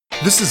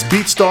This is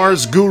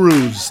BeatStars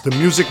Gurus, the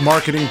music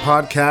marketing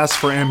podcast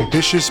for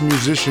ambitious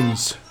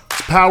musicians.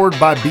 It's powered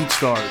by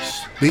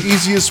BeatStars, the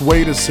easiest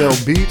way to sell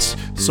beats,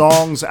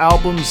 songs,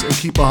 albums, and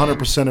keep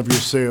 100% of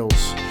your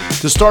sales.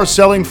 To start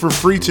selling for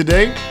free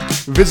today,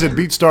 visit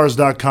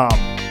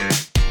BeatStars.com.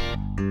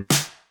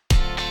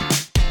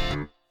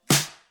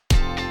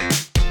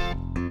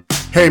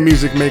 Hey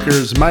music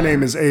makers, my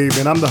name is Abe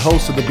and I'm the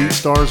host of the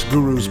BeatStars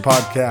Gurus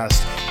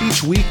podcast.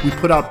 Each week we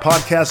put out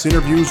podcast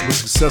interviews with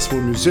successful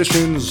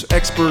musicians,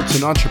 experts,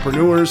 and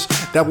entrepreneurs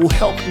that will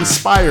help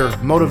inspire,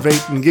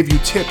 motivate, and give you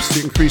tips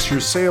to increase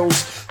your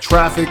sales,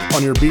 traffic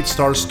on your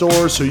BeatStars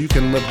store so you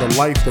can live the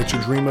life that you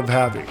dream of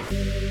having.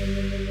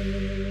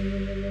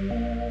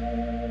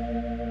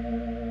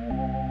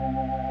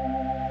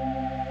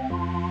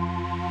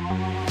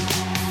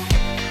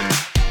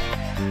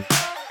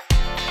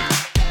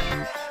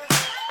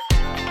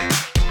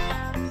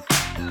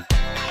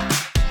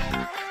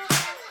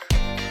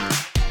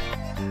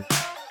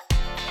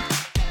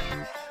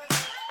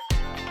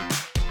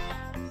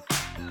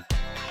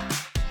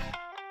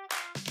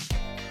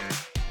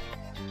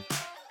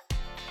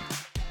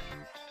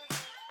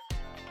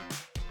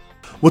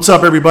 What's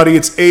up, everybody?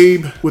 It's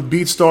Abe with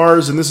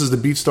BeatStars, and this is the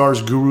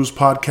BeatStars Gurus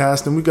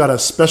podcast. And we've got a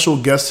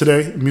special guest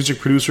today, a music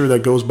producer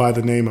that goes by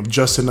the name of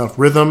Just Enough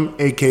Rhythm,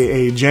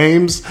 aka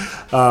James,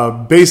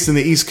 based in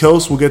the East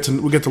Coast. We'll get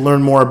to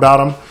learn more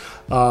about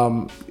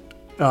him.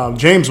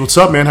 James, what's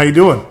up, man? How you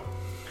doing?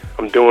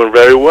 I'm doing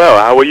very well.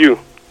 How are you?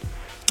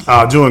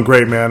 Doing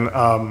great, man.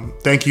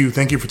 Thank you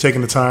for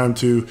taking the time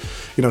to,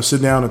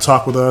 sit down and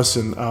talk with us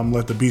and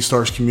let the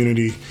BeatStars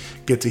community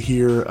get to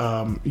hear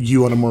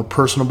you on a more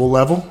personable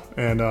level,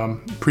 and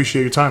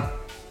appreciate your time.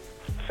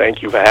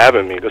 Thank you for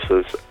having me. This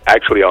is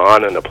actually an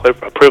honor and a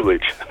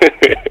privilege.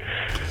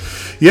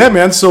 Yeah,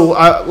 man. So,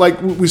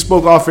 like we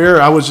spoke off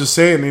air, I was just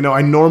saying,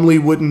 I normally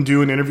wouldn't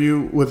do an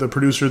interview with a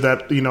producer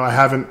that I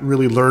haven't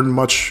really learned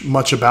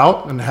much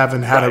about and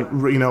haven't had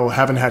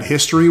haven't had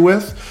history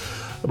with.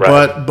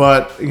 Right.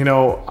 But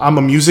I'm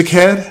a music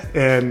head,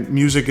 and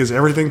music is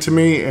everything to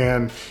me.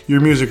 And your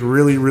music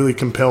really, really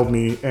compelled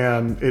me,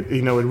 and it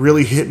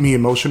really hit me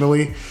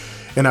emotionally.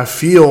 And I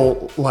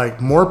feel like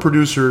more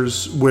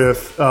producers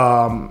with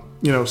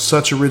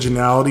such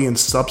originality and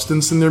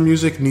substance in their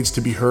music needs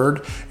to be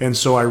heard. And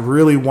so I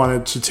really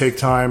wanted to take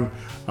time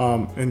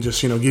and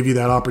just give you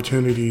that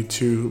opportunity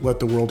to let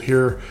the world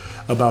hear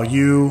about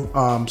you.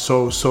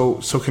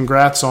 So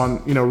congrats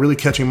on really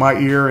catching my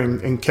ear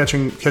and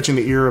catching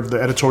the ear of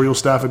the editorial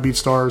staff at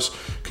BeatStars.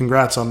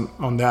 Congrats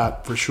on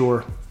that for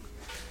sure.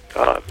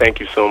 Thank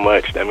you so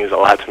much. That means a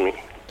lot to me.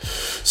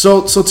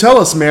 So tell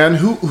us, man,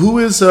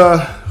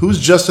 who's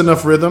Just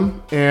Enough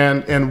Rhythm,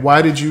 and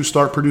why did you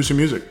start producing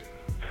music?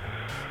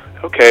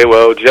 Okay,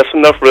 well, Just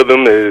Enough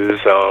Rhythm is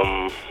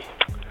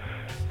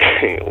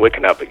where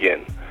can I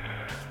begin?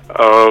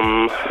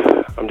 I'm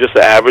just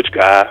an average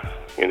guy.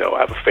 I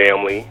have a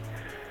family.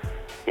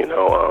 I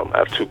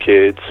have 2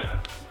 kids.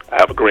 I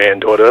have a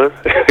granddaughter.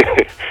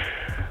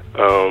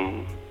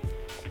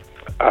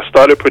 I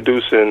started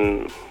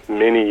producing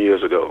many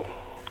years ago.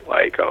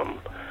 My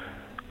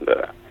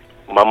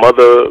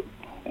mother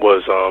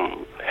was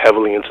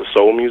heavily into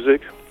soul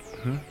music,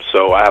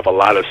 so I have a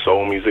lot of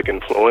soul music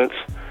influence.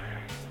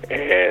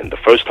 And the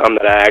first time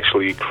that I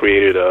actually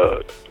created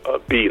a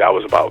beat, I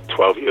was about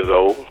 12 years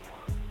old.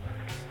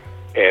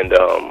 And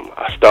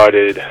I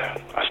started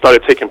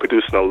taking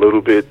producing a little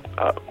bit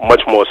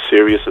much more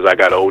serious as I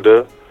got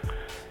older.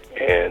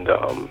 And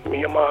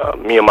me and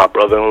my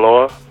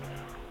brother-in-law,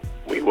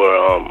 we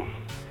were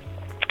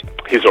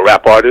he's a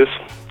rap artist,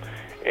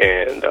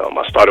 and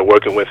I started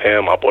working with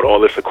him. I bought all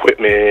this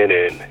equipment,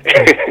 and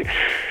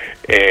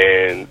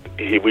and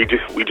we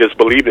just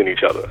believed in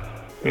each other,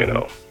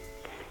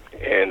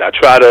 And I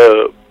try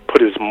to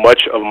put as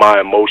much of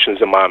my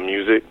emotions in my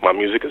music. My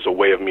music is a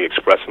way of me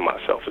expressing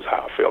myself, is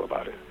how I feel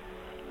about it.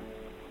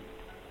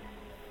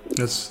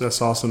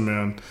 That's awesome,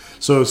 man.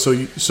 So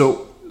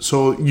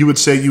you would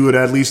say you would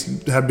at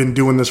least have been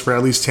doing this for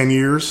at least 10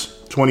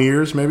 years, 20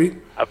 years, maybe?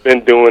 I've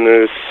been doing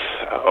this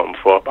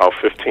for about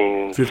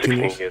 16 years.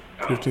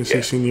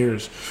 16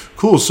 years.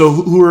 Cool. So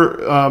who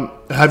are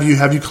have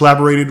you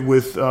collaborated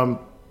with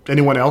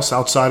anyone else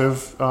outside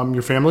of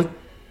your family?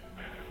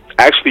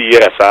 Actually,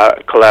 yes.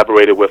 I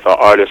collaborated with an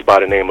artist by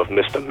the name of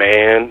Mr.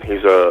 Man.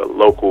 He's a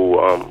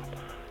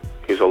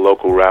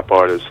local rap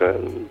artist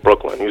in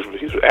Brooklyn.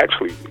 He's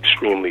actually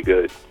extremely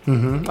good.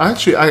 Mm-hmm.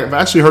 I've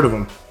actually heard of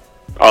him.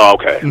 Oh,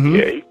 okay. Mm-hmm.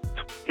 Yeah,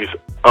 he's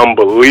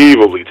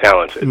unbelievably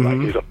talented.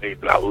 Mm-hmm. He's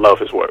amazing. I love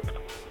his work.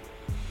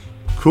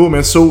 Cool,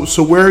 man. So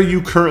where are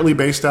you currently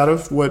based out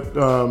of? Where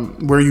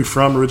are you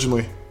from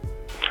originally?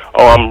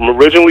 Oh, I'm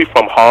originally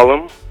from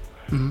Harlem.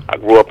 Mm-hmm. I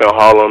grew up in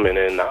Harlem, and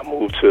then I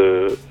moved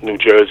to New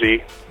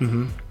Jersey.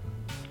 Mm-hmm.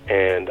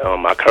 And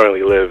I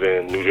currently live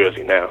in New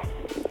Jersey now.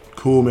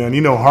 Cool, man.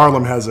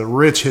 Harlem has a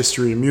rich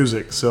history in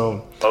music,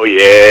 so. Oh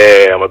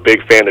yeah, I'm a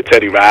big fan of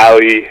Teddy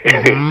Riley,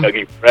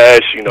 Dougie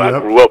Fresh. Yep. I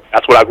grew up.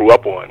 That's what I grew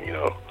up on.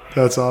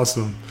 That's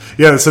awesome.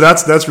 Yeah, so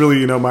that's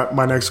really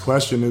my next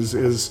question is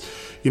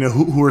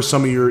who are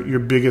some of your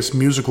biggest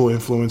musical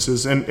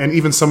influences, and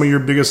even some of your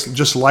biggest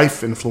just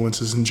life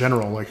influences in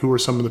general? Like, who are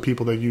some of the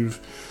people that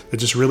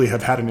just really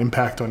have had an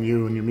impact on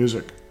you and your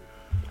music?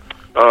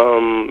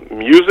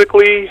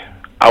 Musically,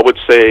 I would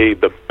say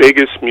the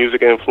biggest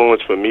music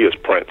influence for me is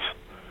Prince.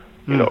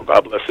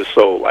 God bless his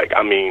soul. Like,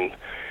 I mean,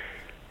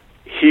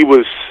 he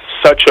was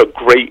such a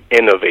great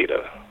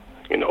innovator,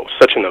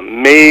 such an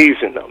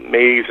amazing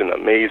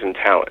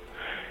talent.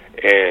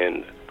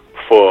 And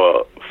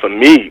for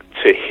me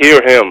to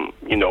hear him,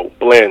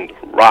 blend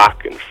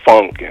rock and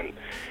funk and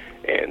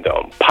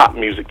pop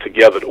music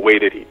together the way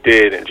that he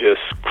did, and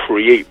just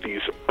create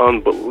these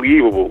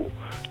unbelievable,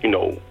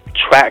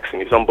 tracks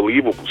and these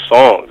unbelievable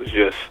songs,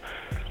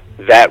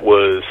 that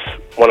was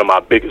one of my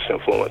biggest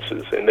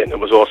influences. And then there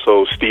was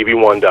also Stevie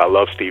Wonder. I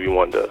love Stevie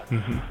Wonder.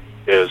 Mm-hmm.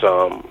 There's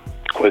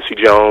Quincy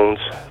Jones,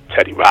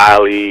 Teddy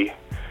Riley,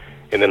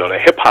 and then on the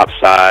hip hop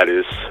side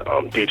is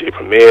DJ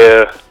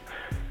Premier.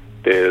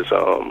 There's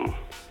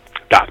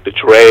Dr.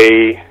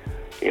 Dre.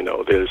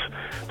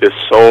 There's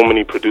so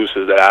many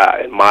producers that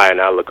I admire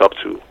and I look up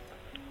to.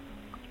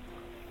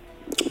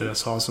 Yeah,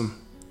 that's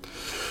awesome.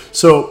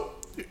 So,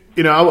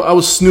 I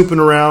was snooping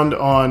around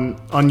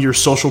on your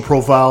social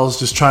profiles,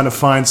 just trying to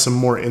find some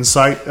more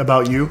insight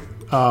about you.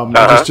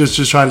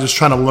 Just trying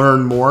to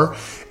learn more.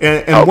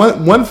 And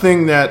one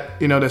thing that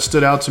that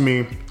stood out to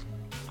me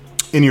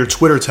in your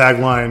Twitter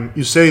tagline,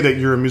 you say that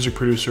you're a music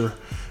producer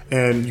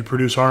and you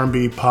produce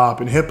R&B, pop,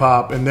 and hip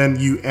hop, and then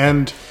you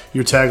end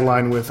your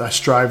tagline with "I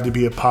strive to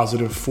be a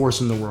positive force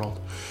in the world."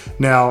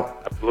 Now,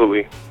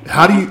 absolutely.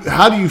 How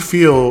do you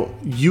feel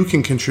you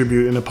can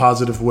contribute in a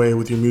positive way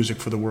with your music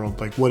for the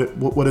world? Like,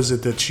 what is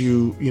it that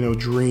you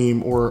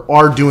dream or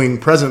are doing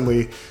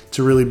presently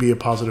to really be a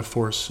positive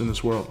force in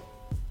this world?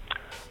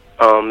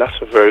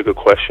 That's a very good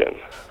question.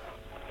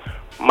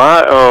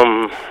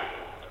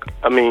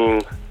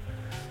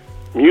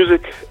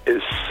 Music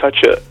is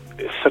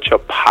such a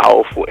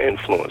powerful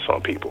influence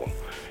on people.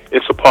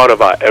 It's a part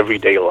of our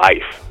everyday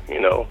life,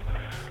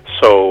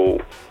 So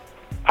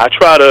I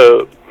try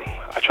to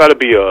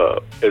be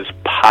as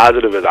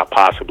positive as I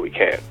possibly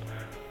can.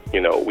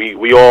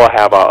 We all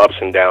have our ups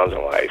and downs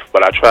in life,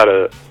 but I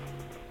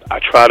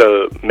try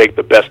to make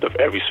the best of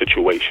every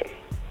situation.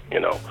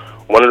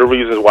 One of the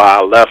reasons why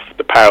I left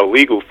the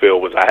paralegal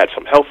field was I had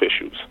some health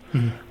issues,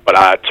 but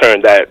I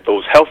turned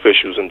those health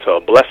issues into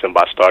a blessing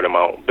by starting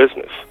my own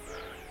business.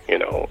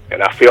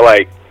 And I feel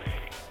like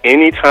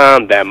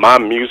anytime that my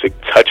music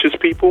touches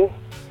people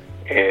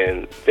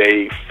and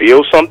they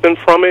feel something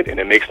from it, and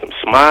it makes them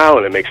smile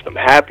and it makes them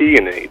happy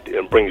and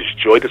it brings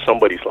joy to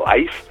somebody's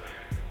life,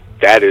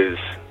 that's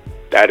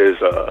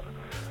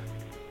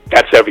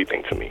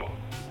everything to me.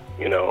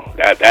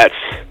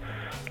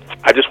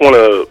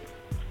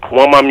 I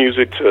want my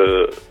music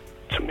to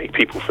make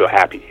people feel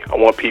happy. I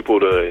want people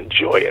to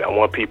enjoy it. I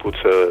want people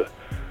to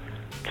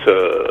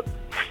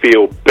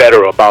feel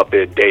better about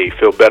their day,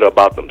 feel better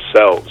about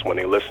themselves when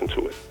they listen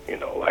to it.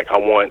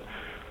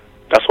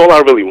 That's all I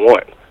really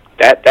want.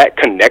 That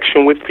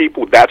connection with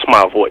people, that's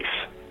my voice.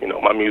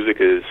 My music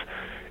is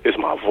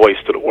my voice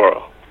to the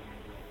world.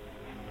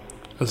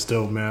 That's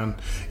dope, man.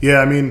 Yeah,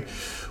 I mean,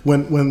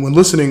 when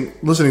listening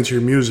to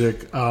your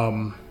music,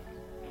 I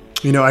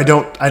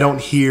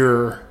don't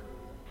hear,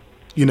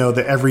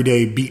 the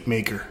everyday beat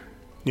maker.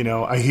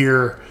 I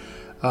hear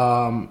a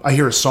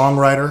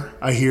songwriter.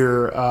 I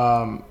hear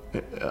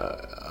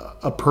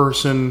a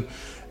person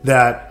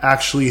that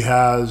actually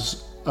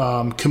has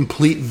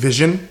complete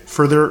vision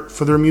for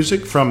their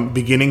music from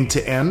beginning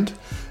to end.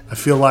 I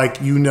feel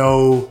like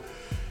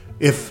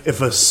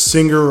if a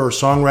singer or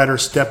songwriter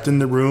stepped in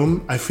the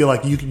room, I feel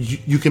like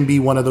you can be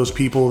one of those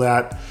people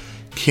that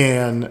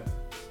can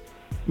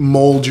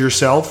mold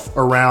yourself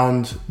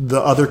around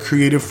the other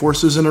creative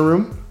forces in a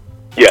room.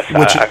 Yes,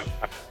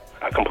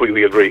 I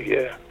completely agree.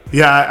 Yeah.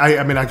 Yeah,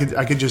 I mean, I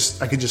could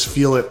just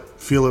feel it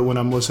when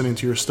I'm listening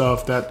to your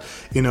stuff. That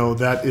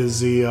that is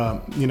the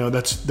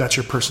that's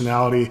your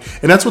personality,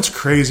 and that's what's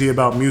crazy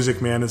about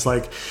music, man. It's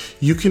like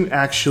you can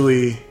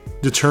actually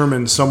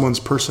determine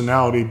someone's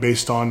personality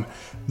based on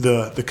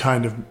the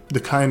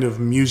kind of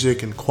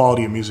music and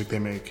quality of music they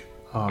make.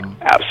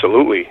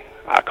 Absolutely.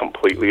 I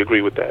completely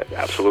agree with that.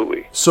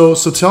 Absolutely. So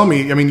tell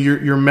me, I mean,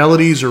 your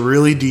melodies are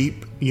really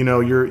deep. You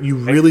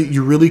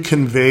really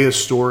convey a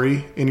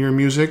story in your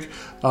music.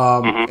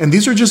 And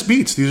these are just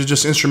beats. These are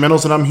just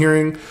instrumentals that I'm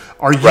hearing.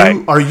 Are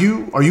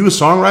you a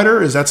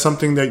songwriter? Is that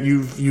something that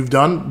you've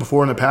done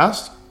before in the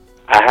past?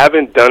 I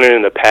haven't done it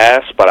in the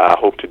past, but I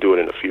hope to do it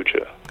in the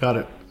future. Got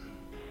it.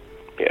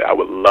 Yeah, I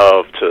would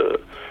love to.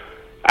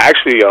 I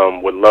actually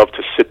would love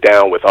to sit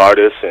down with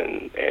artists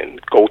and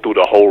go through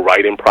the whole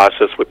writing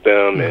process with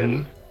them,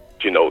 and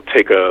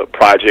take a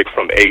project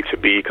from A to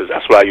B, because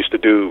that's what I used to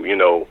do.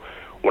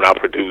 When I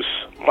produce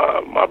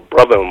my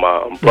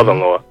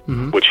brother-in-law,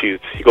 which he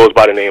goes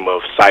by the name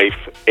of Syph,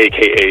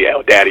 aka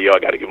El Daddy. I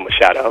got to give him a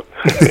shout out.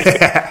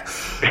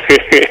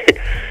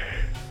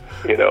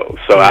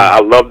 So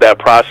I love that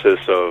process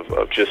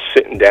of just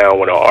sitting down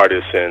with an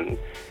artist and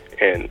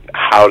and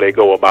how they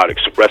go about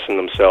expressing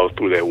themselves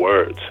through their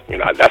words. You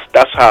know,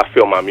 that's how I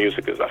feel my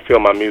music is. I feel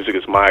my music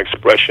is my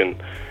expression.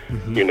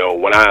 You know,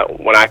 when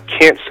I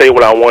can't say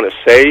what I want to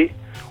say,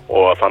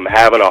 or if I'm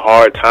having a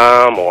hard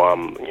time, or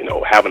I'm, you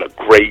know, having a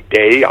great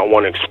day, I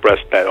want to express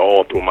that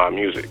all through my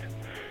music.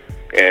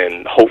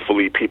 And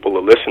hopefully people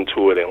will listen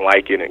to it and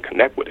like it and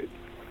connect with it.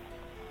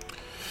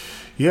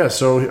 Yeah.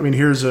 So, I mean,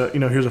 here's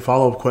a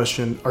follow-up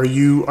question. Are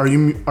you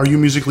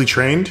musically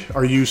trained?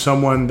 Are you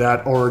someone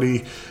that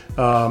already,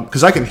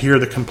 because I can hear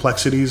the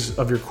complexities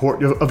of your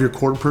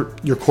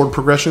chord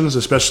progressions,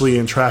 especially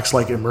in tracks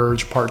like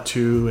Emerge Part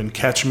 2 and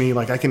Catch Me.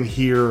 Like, I can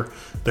hear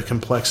the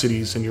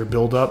complexities in your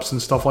build-ups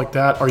and stuff like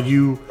that. Do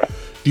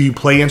you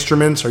play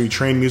instruments? Are you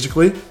trained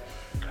musically?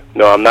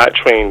 No, I'm not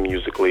trained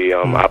musically.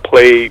 I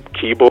play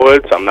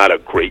keyboards. I'm not a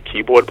great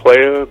keyboard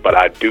player, but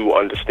I do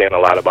understand a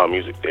lot about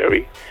music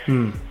theory.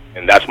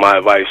 And that's my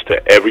advice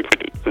to every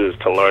producer, is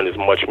to learn as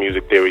much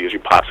music theory as you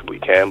possibly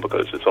can,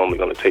 because it's only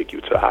going to take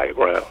you to higher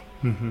ground.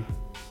 Mm-hmm.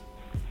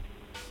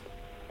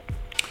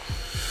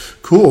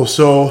 Cool.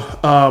 So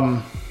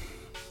I'm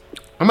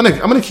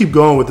gonna keep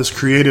going with this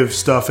creative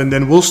stuff, and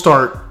then we'll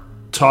start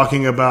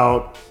talking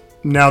about,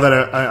 now that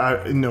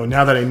I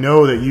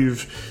know that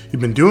you've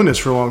been doing this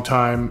for a long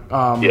time.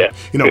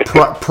 You know,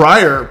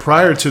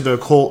 prior to the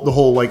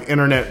whole like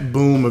internet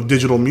boom of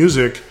digital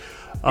music.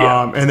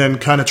 And then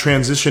kind of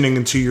transitioning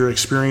into your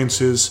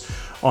experiences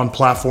on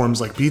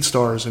platforms like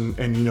BeatStars,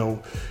 and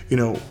you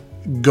know,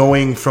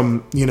 going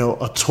from, you know,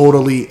 a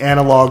totally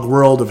analog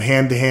world of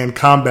hand-to-hand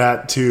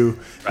combat to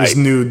this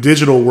new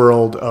digital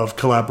world of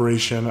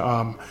collaboration.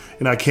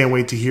 And I can't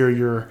wait to hear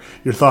your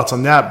thoughts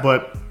on that.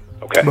 But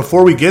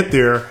before we get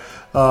there,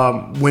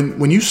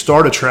 when you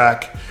start a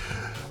track,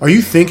 are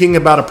you thinking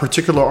about a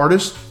particular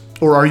artist,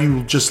 or are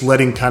you just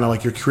letting kind of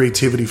like your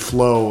creativity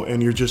flow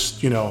and you're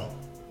just, you know,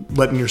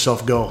 letting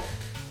yourself go?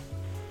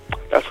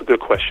 That's a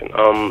good question.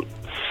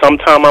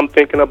 Sometimes I'm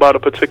thinking about a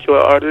particular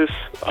artist.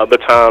 Other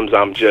times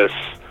I'm just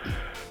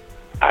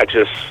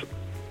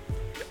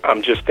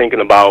thinking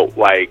about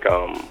like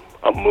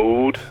a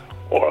mood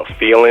or a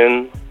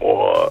feeling,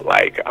 or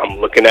like I'm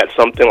looking at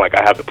something. Like,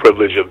 I have the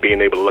privilege of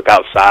being able to look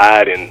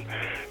outside and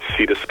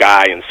see the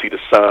sky and see the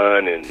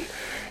sun, and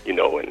you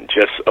know, and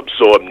just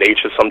absorb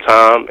nature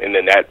sometime, and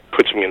then that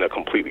puts me in a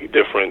completely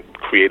different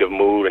creative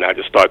mood, and I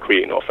just start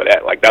creating off of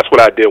that. Like, that's what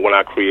I did when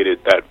I created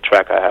that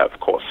track I have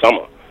called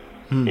Summer.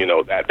 You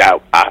know, that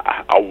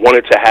I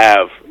wanted to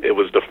have, it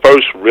was the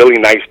first really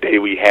nice day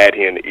we had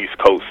here in the East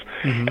Coast,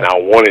 and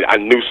I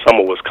knew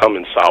summer was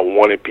coming, so I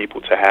wanted people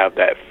to have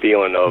that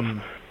feeling of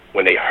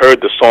when they heard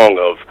the song,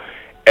 of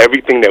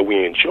everything that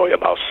we enjoy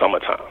about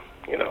summertime,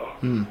 you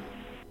know.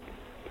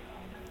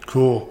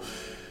 Cool.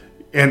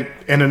 And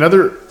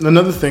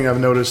another thing I've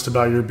noticed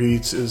about your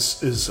beats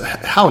is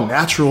how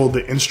natural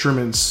the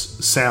instruments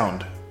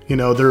sound. You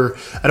know,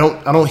 I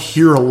don't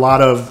hear a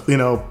lot of, you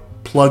know,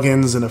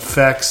 plugins and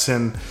effects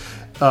and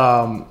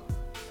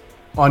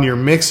on your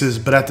mixes,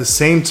 but at the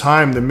same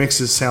time the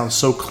mixes sound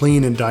so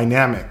clean and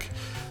dynamic.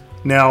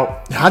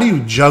 Now, how do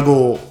you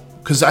juggle?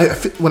 Because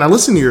when I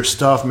listen to your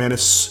stuff, man,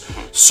 it's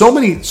so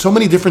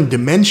many different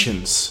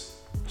dimensions,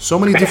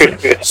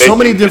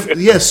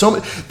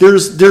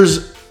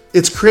 there's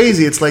it's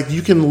crazy. It's like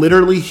you can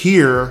literally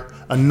hear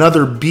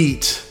another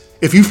beat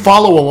if you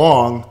follow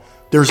along.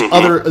 There's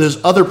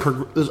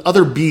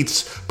other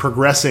beats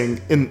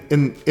progressing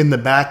in the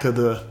back of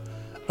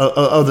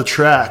the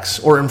tracks,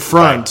 or in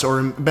front, or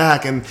in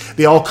back, and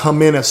they all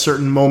come in at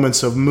certain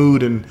moments of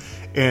mood and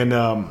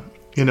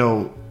you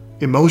know,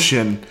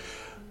 emotion.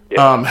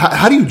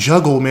 How do you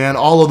juggle, man,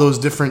 all of those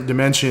different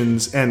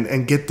dimensions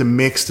and get the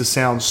mix to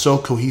sound so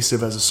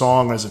cohesive as a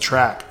song, as a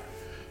track?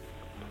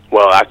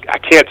 Well, I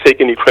can't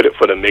take any credit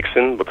for the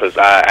mixing, because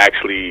I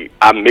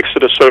mix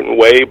it a certain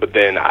way, but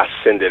then I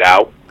send it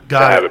out to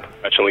have it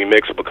professionally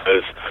mixed,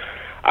 because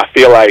I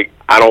feel like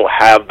I don't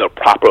have the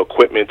proper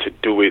equipment to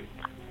do it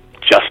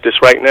justice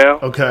right now.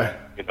 Okay.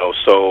 You know,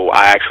 so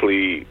I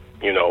actually,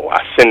 you know,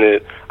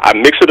 I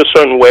mix it a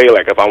certain way,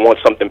 like if I want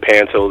something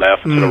pan to the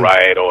left, to the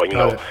right, or, you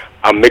know,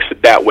 I'll mix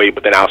it that way,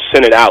 but then I'll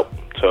send it out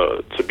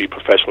to be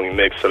professionally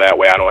mixed, so that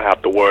way I don't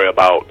have to worry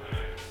about,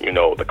 you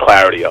know, the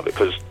clarity of it.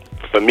 Because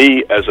for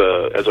me, as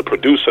a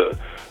producer,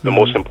 the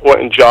most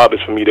important job is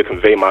for me to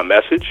convey my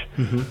message,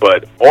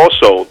 but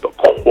also the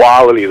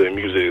quality of the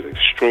music is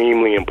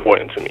extremely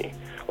important to me.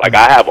 Like,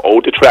 I have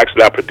older tracks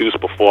that I produced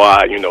before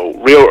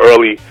real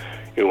early,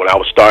 you know, when I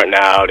was starting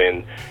out,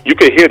 and you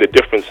could hear the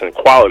difference in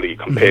quality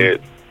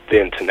compared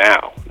then to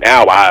now.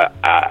 Now,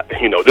 I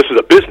you know, this is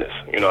a business.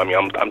 You know what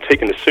I mean? I'm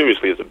taking this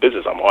seriously as a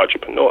business. I'm an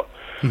entrepreneur.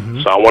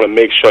 So I want to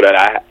make sure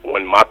that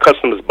when my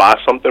customers buy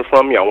something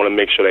from me, I want to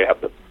make sure they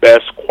have the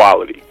best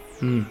quality.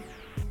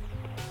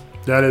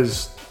 That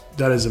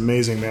is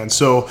amazing, man.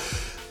 So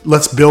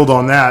let's build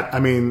on that. I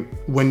mean,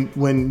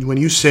 when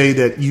you say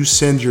that you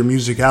send your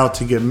music out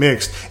to get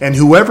mixed, and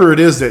whoever it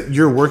is that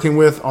you're working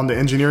with on the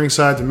engineering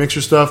side to mix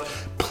your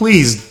stuff,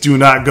 please do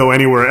not go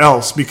anywhere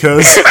else,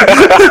 because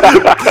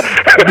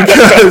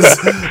because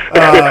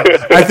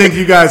I think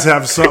you guys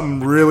have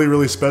something really,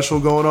 really special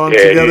going on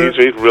together. Yeah,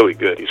 he's really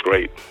good. He's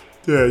great.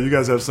 Yeah, you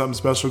guys have something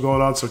special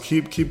going on, so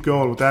keep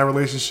going with that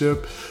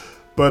relationship.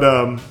 But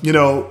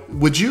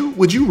would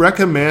you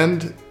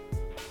recommend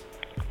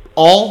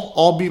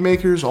all beat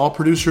makers, all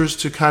producers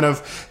to kind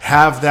of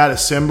have that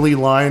assembly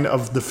line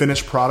of the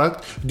finished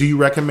product? Do you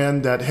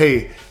recommend that,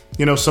 hey,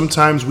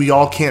 sometimes we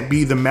all can't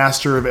be the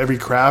master of every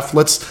craft.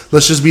 Let's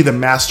just be the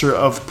master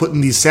of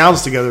putting these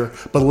sounds together,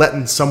 but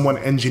letting someone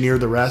engineer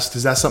the rest?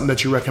 Is that something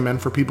that you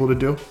recommend for people to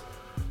do?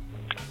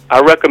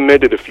 I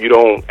recommend it if you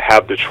don't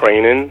have the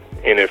training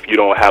and if you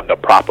don't have the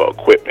proper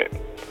equipment.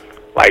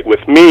 Like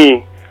with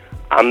me,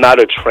 I'm not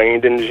a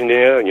trained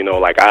engineer.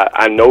 Like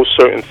I know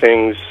certain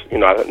things.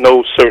 I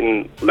know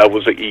certain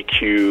levels of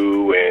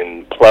EQ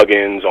and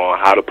plugins on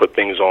how to put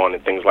things on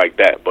and things like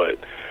that. But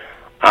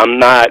I'm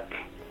not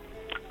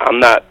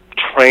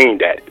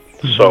trained at it.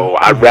 Mm-hmm. So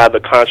I'd rather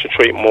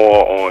concentrate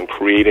more on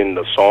creating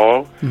the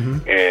song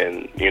and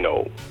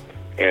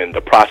and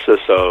the process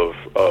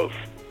of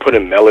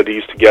putting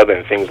melodies together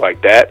and things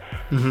like that,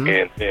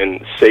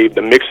 and save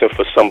the mixing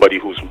for somebody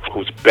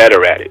who's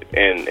better at it.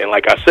 And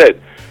like I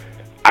said,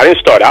 I didn't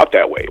start out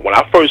that way. When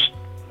I first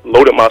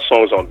loaded my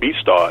songs on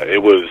BeatStar, it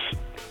was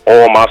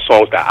all my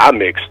songs that I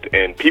mixed,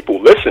 and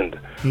people listened,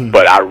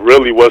 but I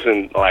really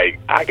wasn't, like,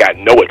 I got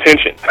no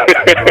attention.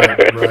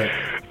 Right.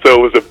 So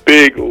it was a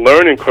big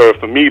learning curve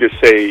for me to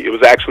say, it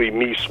was actually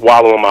me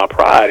swallowing my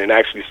pride and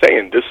actually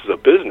saying, this is a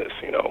business,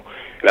 And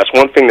that's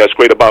one thing that's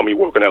great about me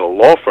working at a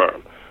law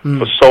firm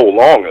for so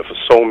long and for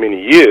so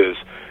many years,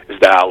 is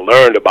that I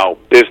learned about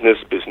business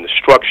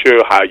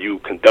structure, how you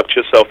conduct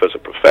yourself as a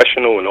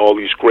professional, and all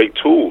these great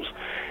tools.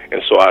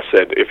 And so I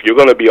said, if you're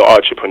going to be an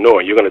entrepreneur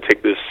and you're going to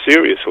take this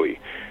seriously,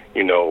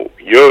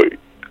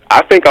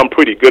 I think I'm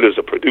pretty good as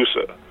a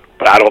producer,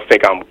 but I don't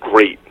think I'm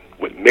great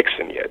with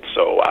mixing yet.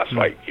 So I was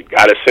like, you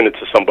got to send it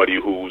to somebody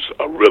who's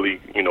a really,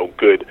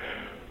 good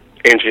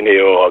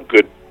engineer or a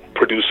good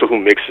producer who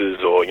mixes,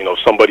 or,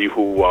 somebody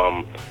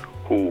who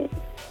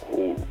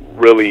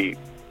really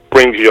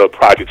brings your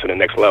project to the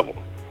next level.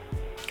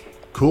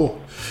 Cool.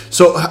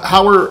 So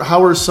how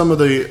are some of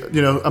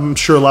the, I'm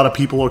sure a lot of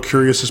people are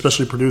curious,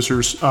 especially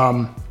producers,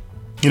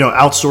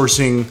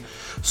 outsourcing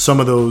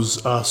some of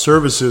those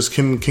services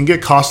can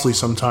get costly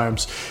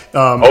sometimes.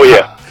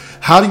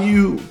 How do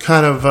you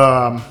kind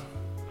of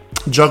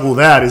juggle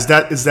that? Is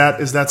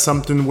that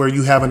something where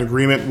you have an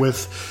agreement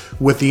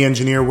with the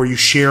engineer where you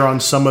share on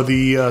some of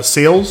the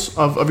sales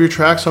of your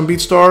tracks on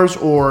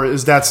BeatStars, or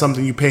is that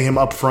something you pay him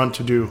up front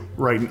to do?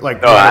 Right?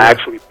 Like, no, I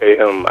actually pay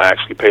him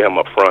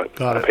up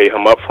front. I pay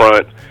him up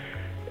front,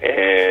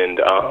 and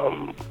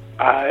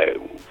I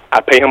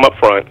pay him up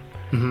front,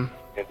 and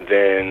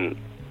then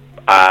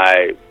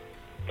I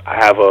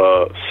have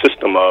a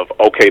system of,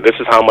 okay, this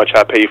is how much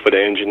I pay for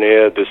the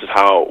engineer, this is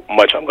how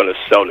much I'm going to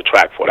sell the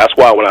track for. That's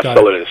why when I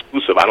sell it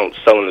exclusive, I don't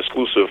sell an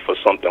exclusive for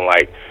something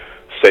like,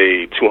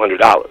 say,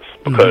 $200,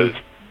 because,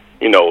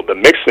 the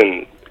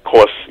mixing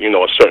costs,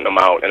 a certain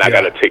amount, and I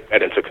got to take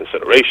that into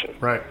consideration.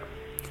 Right.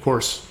 Of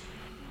course.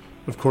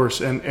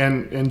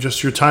 And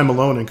just your time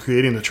alone and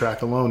creating the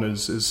track alone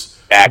is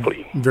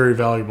exactly very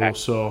valuable.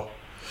 Exactly.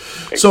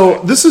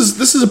 So this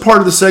is a part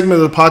of the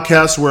segment of the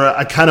podcast where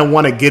I kind of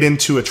want to get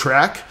into a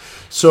track.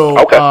 So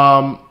okay.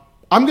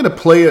 I'm gonna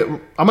play it.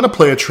 I'm gonna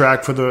play a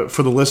track for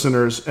the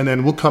listeners, and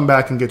then we'll come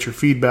back and get your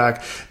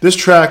feedback. This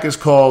track is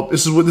called.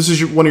 This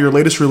is one of your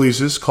latest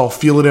releases, called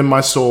 "Feel It in My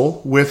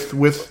Soul" with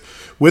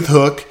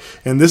Hook,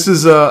 and this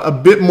is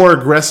a bit more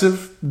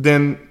aggressive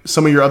than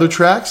some of your other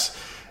tracks.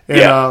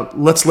 And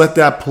let's let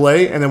that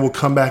play, and then we'll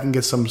come back and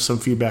get some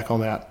feedback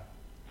on that.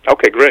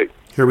 Okay, great.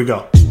 Here we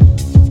go.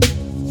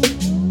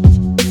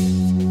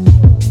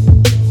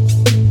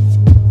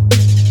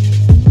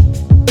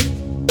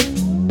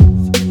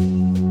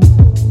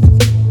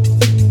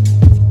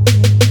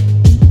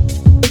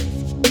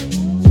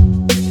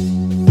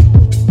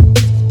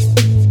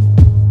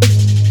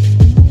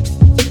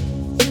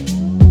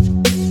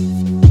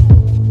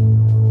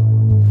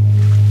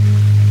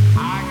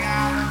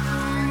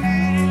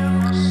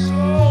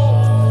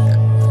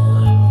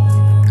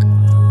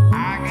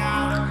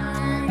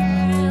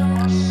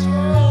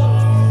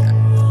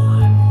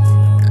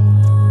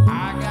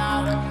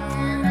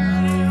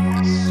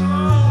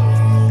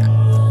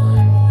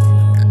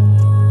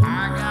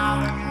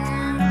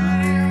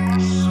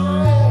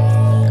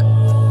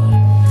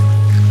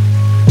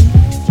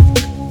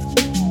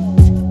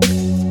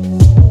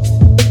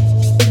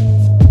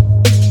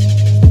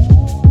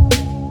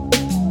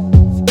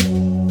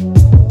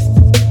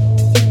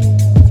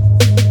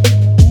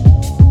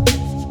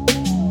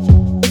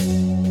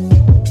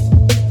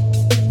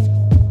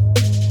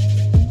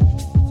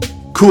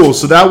 Cool.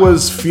 So that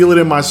was "Feel It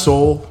in My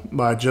Soul"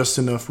 by Just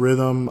Enough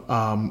Rhythm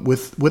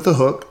with a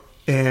hook,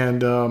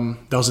 and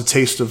that was a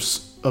taste of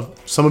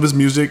some of his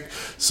music.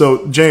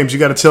 So James, you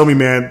got to tell me,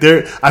 man.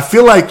 I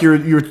feel like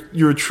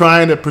you're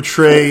trying to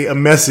portray a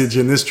message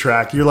in this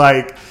track. You're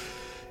like,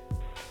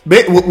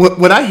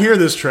 when I hear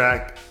this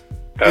track,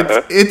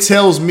 it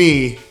tells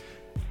me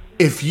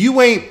if you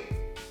ain't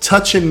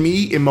touching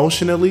me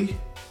emotionally,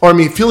 or I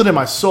mean, Feel It in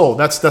My Soul.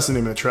 That's the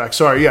name of the track.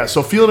 Sorry, yeah.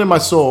 So Feel It in My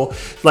Soul,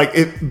 like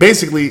it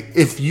basically,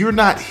 if you're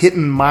not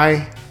hitting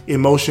my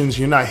emotions,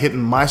 you're not hitting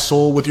my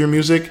soul with your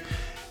music,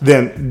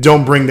 then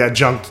don't bring that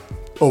junk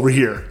over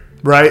here,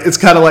 right? It's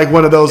kind of like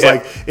one of those,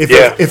 like if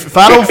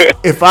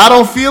I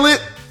don't feel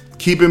it,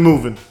 keep it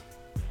moving.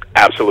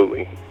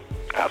 Absolutely.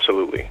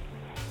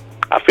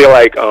 I feel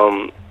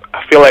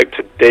like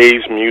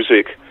today's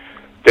music,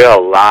 there are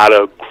a lot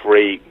of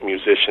great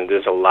musicians.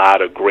 There's a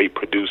lot of great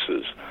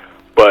producers,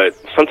 but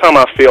sometimes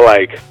I feel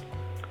like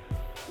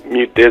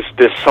there's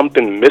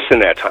something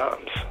missing at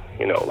times.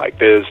 You know, like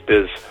there's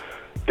the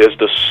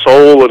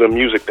soul of the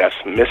music that's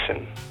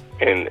missing,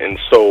 and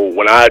so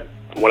when I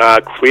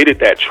created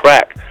that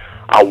track,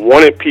 I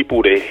wanted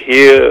people to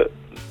hear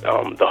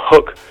the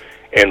hook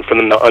and for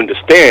them to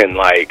understand,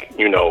 like,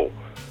 you know,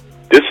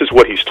 this is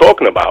what he's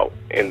talking about.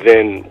 And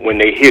then when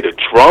they hear the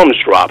drums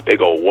drop, they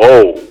go,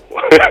 whoa.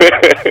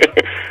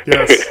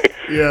 Yes.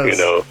 You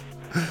know?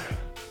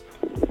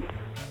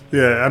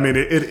 Yeah, I mean,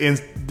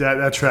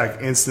 that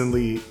track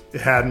instantly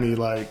had me,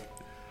 like,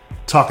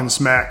 talking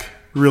smack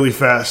really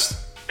fast.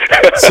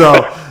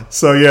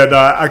 So yeah, no,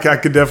 I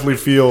could definitely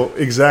feel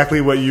exactly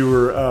what you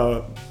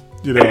were,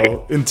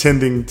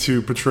 intending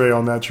to portray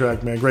on that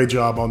track, man. Great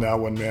job on that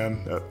one,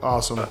 man.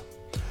 Awesome.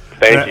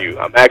 Thank you.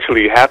 I'm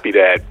actually happy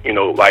that, you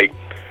know, like,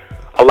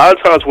 a lot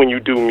of times when you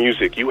do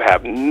music, you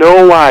have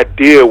no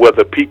idea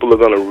whether people are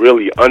going to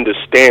really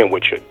understand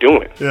what you're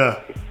doing. Yeah.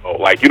 You know,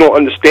 like, you don't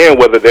understand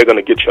whether they're going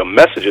to get your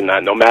message or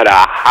not, no matter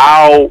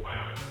how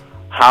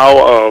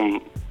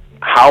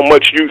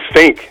much you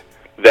think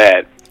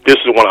that this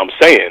is what I'm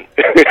saying.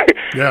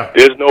 Yeah.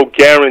 There's no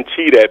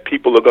guarantee that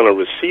people are going to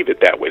receive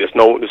it that way. There's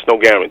no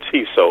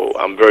guarantee. So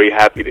I'm very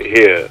happy to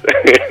hear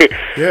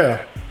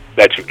yeah,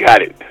 that you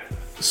got it.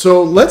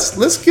 So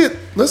let's get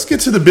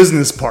to the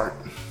business part.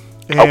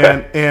 And,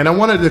 okay. And I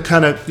wanted to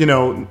kind of, you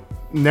know,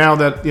 now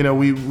that, you know,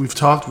 we've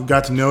talked, we've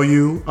got to know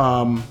you,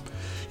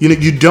 you know,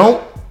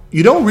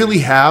 you don't really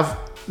have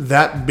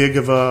that big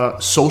of a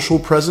social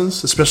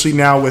presence, especially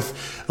now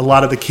with a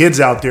lot of the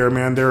kids out there,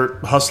 man. They're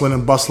hustling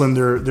and bustling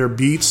their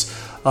beats.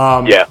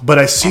 Yeah. But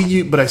I see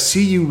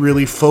you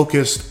really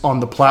focused on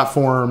the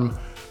platform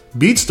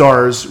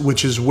BeatStars,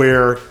 which is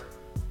where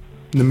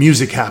the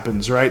music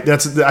happens, right?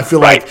 I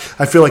feel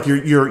like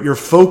your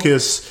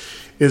focus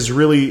is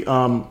really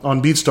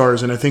on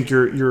BeatStars, and I think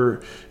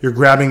you're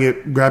grabbing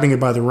it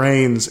by the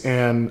reins,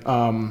 and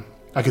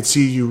I could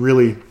see you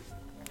really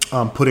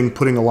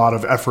putting a lot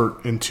of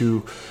effort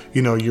into,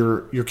 you know,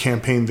 your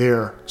campaign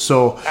there.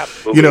 So,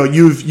 absolutely. You know,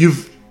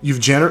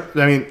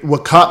 I mean,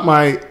 what caught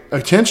my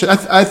attention,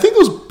 I think it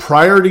was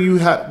prior to you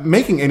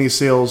making any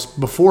sales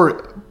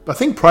before. I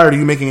think prior to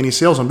you making any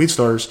sales on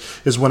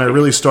BeatStars is when I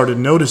really started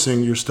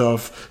noticing your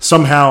stuff.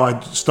 Somehow I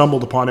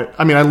stumbled upon it.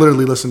 I mean, I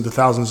literally listen to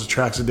thousands of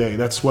tracks a day.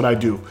 That's what I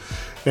do.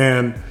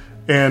 But,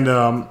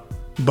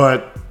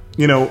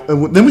 you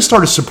know, then we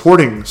started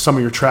supporting some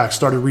of your tracks,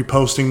 started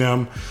reposting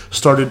them,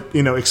 started,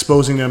 you know,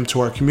 exposing them to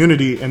our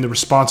community, and the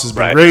response has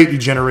been great. You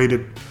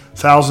generated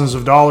thousands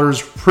of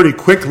dollars pretty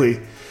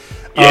quickly.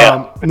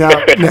 Yeah.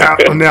 Now,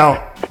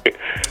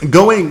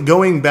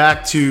 going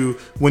back to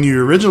when you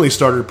originally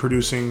started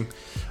producing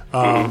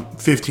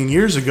 15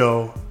 years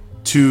ago,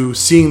 to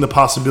seeing the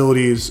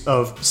possibilities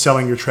of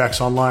selling your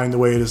tracks online the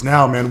way it is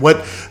now, man,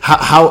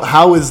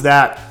 how is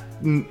that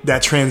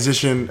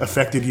transition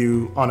affected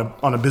you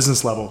on a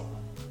business level?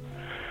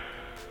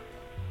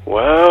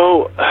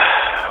 Well,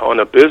 on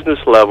a business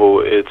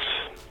level,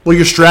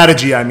 your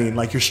strategy. I mean,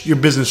 like your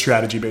business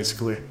strategy,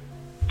 basically.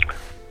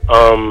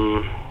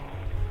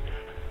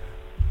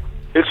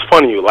 It's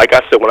funny. Like I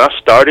said, when I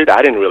started,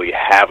 I didn't really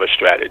have a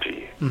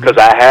strategy because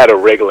I had a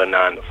regular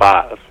 9 to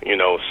 5, you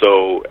know.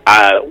 So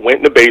I went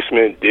in the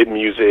basement, did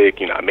music,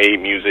 you know, I made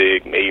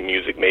music.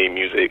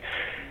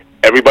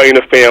 Everybody in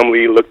the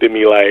family looked at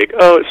me like,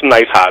 oh, it's a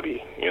nice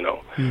hobby, you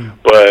know.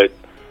 But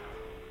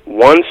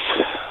once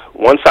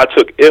I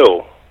took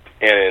ill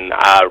and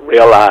I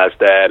realized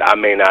that I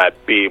may not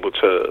be able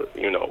to,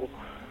 you know,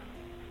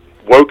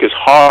 work as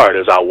hard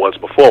as I was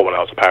before when I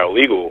was a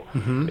paralegal,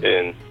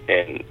 and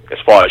as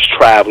far as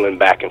traveling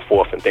back and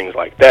forth and things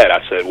like that,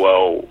 I said,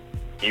 well,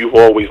 you've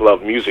always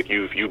loved music.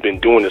 You've been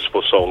doing this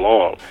for so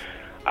long.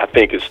 I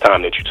think it's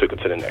time that you took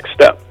it to the next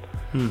step.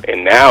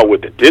 And now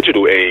with the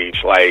digital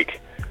age, like,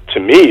 to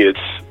me,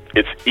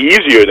 it's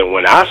easier than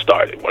when I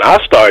started. When I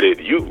started,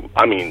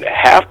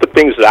 half the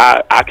things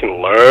that I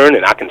can learn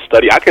and I can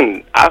study, I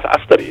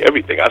study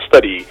everything. I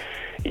study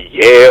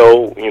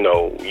Yale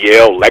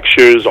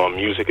lectures on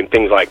music and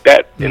things like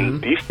that.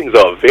 And these things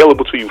are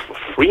available to you for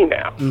free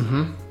now.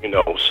 You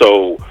know,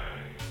 so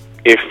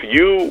if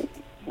you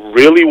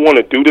really want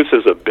to do this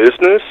as a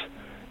business,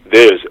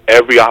 there's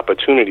every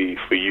opportunity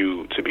for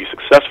you to be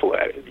successful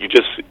at it.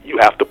 You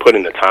have to put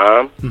in the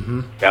time.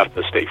 You have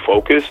to stay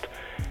focused,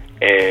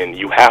 and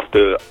you have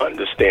to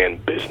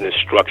understand business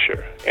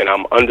structure. And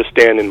I'm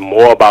understanding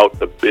more about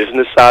the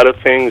business side of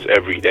things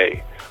every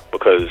day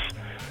because,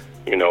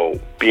 you know,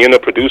 being a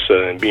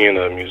producer and being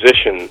a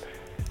musician,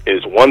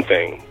 is one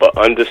thing, but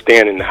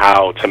understanding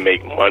how to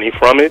make money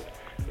from it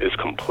is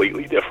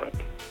completely different.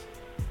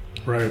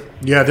 Right.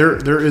 Yeah.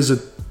 There's a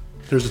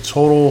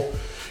total,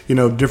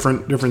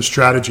 different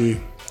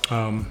strategy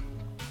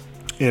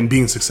in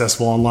being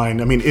successful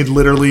online. I mean, it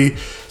literally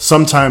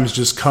sometimes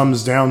just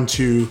comes down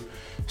to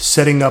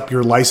setting up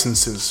your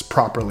licenses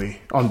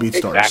properly on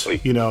BeatStars.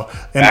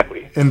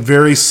 Exactly. And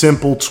very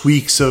simple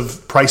tweaks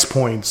of price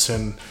points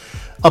and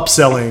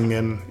upselling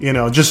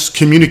and, just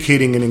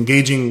communicating and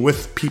engaging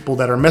with people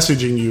that are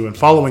messaging you and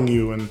following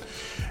you and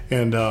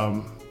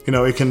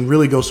it can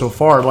really go so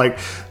far. Like,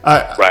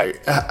 right.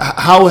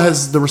 How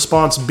has the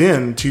response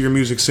been to your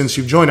music since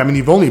you've joined? I mean,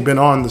 you've only been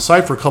on the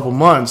site for a couple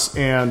months,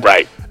 and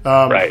right.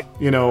 How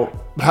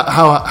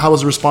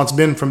has the response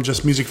been from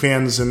just music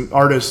fans and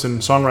artists and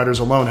songwriters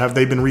alone? Have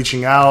they been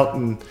reaching out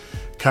and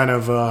kind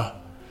of,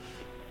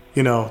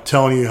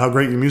 telling you how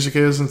great your music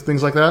is and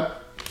things like that?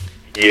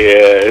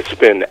 Yeah, it's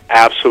been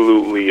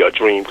absolutely a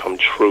dream come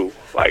true.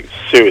 Like,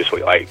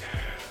 seriously, like,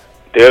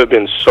 there have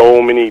been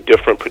so many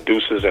different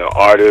producers and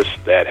artists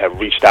that have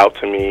reached out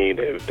to me.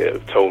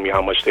 They've told me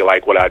how much they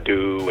like what I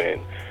do,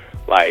 and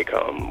like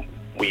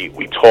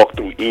we talk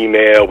through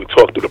email, we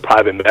talk through the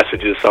private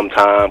messages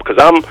sometimes, because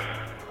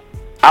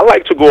I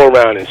like to go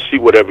around and see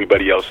what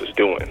everybody else is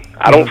doing.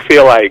 I don't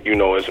feel like,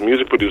 as a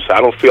music producer,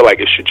 I don't feel like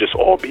it should just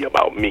all be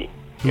about me.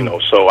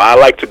 So I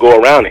like to go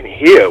around and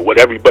hear what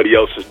everybody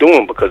else is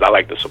doing because I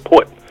like to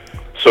support.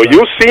 So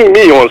you'll see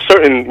me on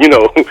certain,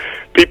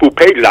 people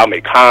pages. I'll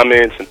make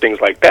comments and things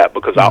like that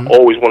because I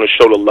always want to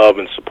show the love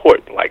and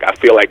support. Like, I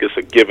feel like it's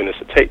a give and it's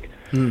a take.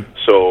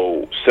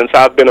 So since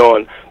I've been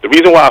on, the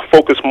reason why I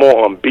focus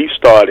more on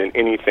BeatStar than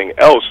anything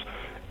else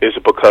is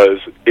because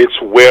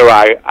it's where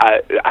I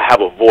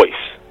have a voice.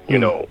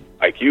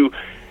 Like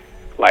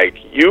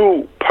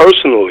you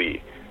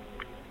personally,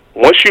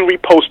 once you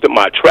reposted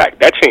my track,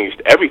 that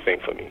changed everything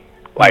for me.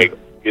 Like,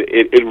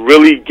 it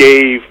really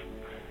gave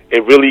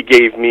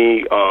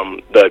me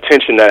the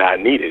attention that I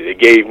needed. It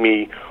gave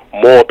me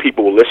more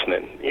people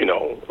listening.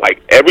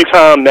 Like, every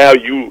time now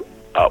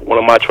one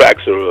of my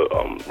tracks are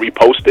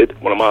reposted,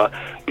 one of my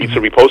beats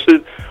are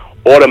reposted,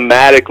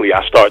 automatically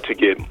I start to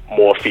get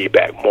more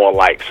feedback, more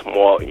likes,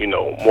 more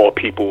more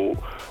people,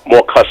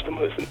 more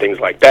customers and things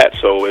like that.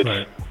 So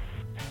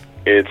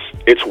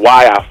it's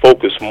why I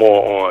focus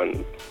more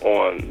on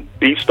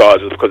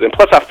BeatStars, is because, and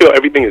plus I feel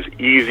everything is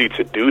easy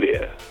to do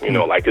there.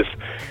 Like, it's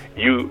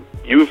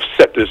you've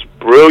set this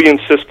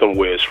brilliant system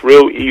where it's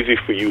real easy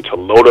for you to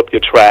load up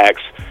your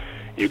tracks.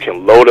 You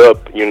can load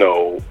up,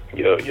 your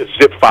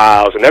zip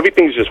files, and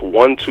everything's just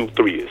 1, 2,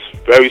 3. It's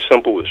very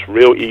simple. It's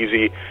real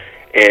easy,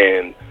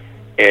 and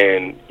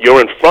you're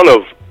in front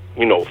of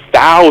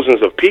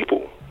thousands of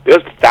people.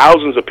 There's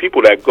thousands of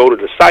people that go to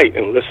the site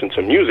and listen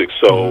to music.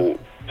 So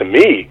to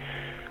me,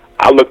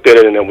 I looked at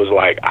it and it was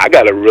like, I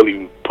got to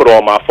really put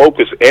all my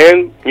focus.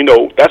 And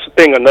that's the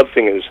thing. Another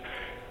thing is,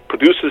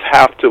 producers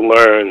have to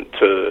learn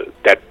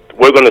that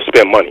we're going to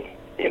spend money.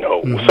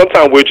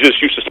 Sometimes we're just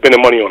used to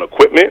spending money on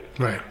equipment,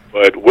 right?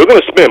 But we're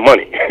going to spend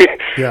money.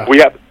 Yeah. We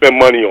have to spend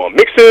money on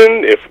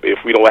mixing.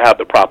 If we don't have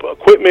the proper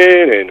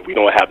equipment and we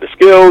don't have the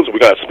skills, we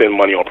got to spend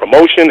money on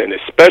promotion, and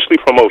especially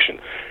promotion.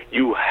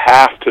 You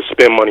have to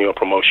spend money on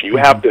promotion. You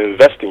have to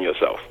invest in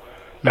yourself.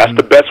 That's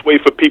the best way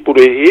for people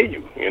to hear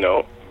you.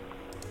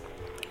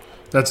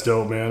 That's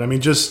dope, man. I mean,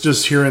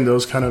 just hearing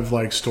those kind of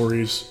like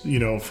stories,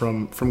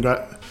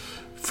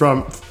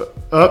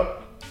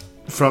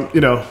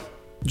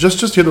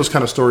 just hear those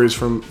kind of stories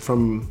from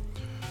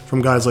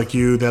guys like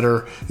you that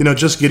are,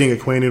 just getting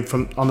acquainted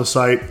on the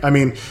site. I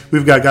mean,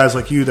 we've got guys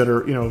like you that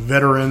are,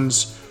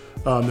 veterans,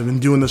 they've been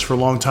doing this for a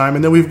long time.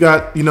 And then we've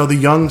got, the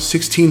young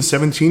 16,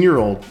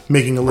 17-year-old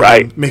making a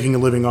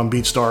living on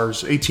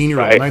BeatStars,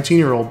 18-year-old,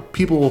 19-year-old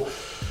people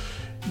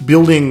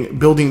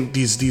building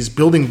these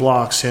building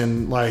blocks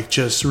and like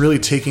just really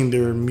taking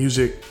their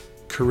music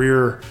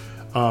career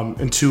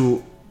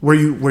into where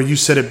you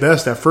said it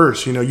best at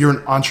first. You're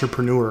an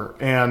entrepreneur,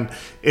 and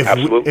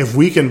if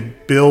we can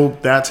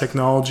build that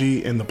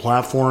technology and the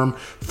platform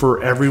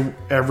for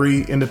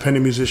every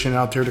independent musician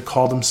out there to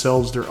call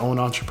themselves their own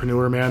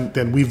entrepreneur, man,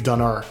 then we've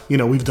done our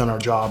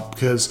job,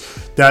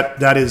 because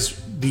that is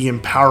the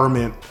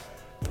empowerment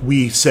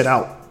we set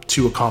out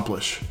to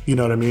accomplish. You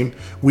know what I mean?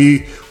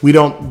 We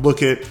don't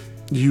look at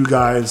you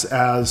guys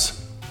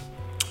as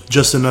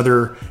just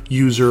another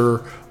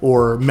user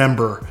or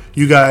member.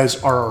 You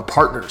guys are our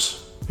partners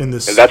in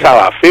this. And that's how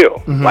I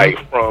feel. Like,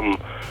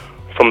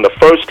 from the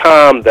first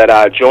time that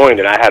I joined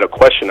and I had a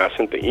question, I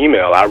sent the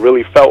email, I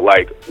really felt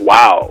like,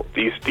 wow,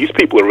 these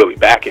people are really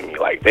backing me.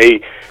 Like,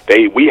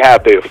 we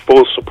have their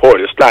full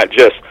support. It's not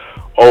just,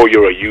 oh,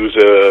 you're a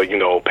user,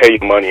 pay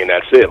your money and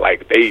that's it.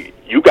 Like,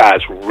 you guys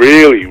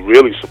really,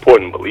 really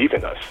support and believe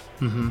in us.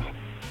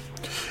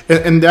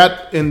 And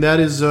that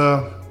is,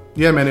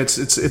 yeah, man, it's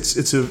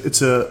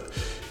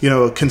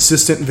a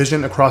consistent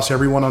vision across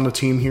everyone on the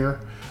team here.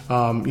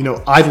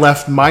 I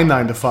left my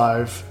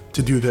 9-to-5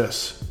 to do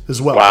this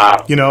as well.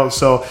 Wow.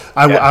 So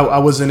I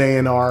was an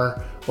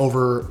A&R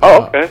over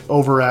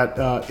over at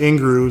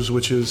Ingrews,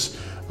 which is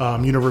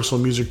Universal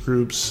Music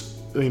Group's,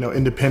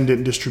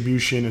 independent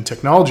distribution and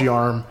technology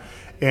arm.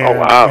 And,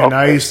 oh, wow. And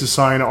I used to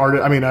sign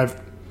artists. I mean, I've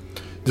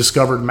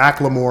discovered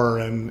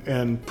Macklemore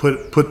and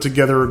put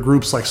together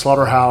groups like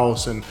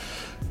Slaughterhouse and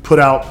put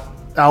out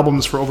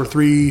albums for over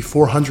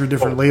 400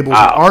 different labels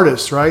and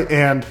artists, right?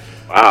 And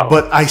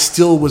but I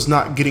still was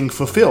not getting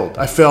fulfilled.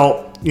 I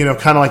felt, kind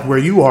of like where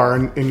you are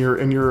in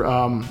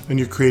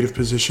your creative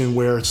position,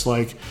 where it's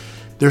like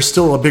there's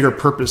still a bigger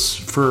purpose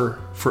for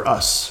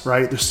us,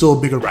 right? There's still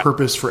a bigger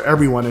purpose for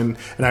everyone,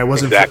 and I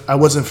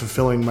wasn't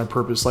fulfilling my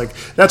purpose. Like,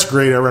 that's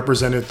great. I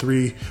represented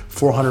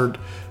 400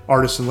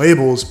 artists and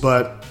labels,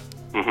 but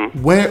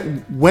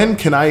when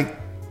can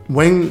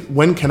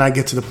I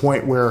get to the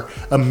point where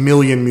 1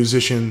 million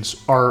musicians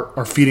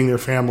are feeding their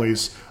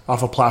families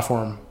off a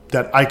platform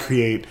that I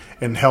create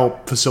and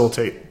help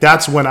facilitate?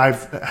 That's when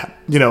I've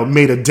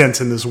made a dent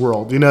in this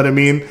world. You know what I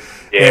mean?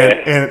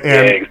 Yeah.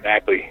 And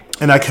exactly.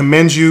 And I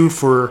commend you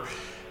for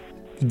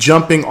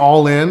jumping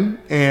all in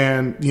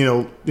and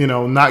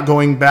not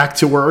going back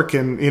to work,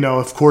 and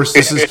of course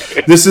this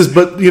is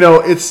but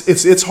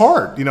it's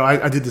hard.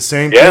 I did the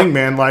same thing,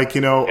 man. Like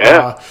you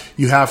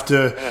have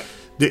to.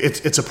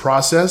 It's a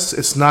process.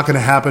 It's not going to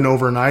happen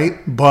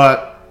overnight,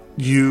 but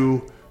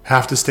you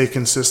have to stay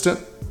consistent,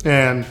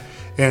 and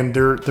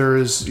there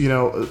is you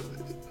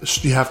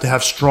have to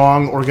have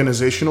strong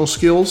organizational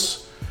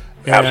skills.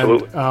 And,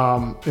 absolutely.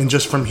 And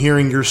just from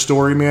hearing your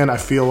story, man, I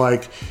feel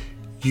like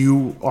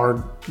you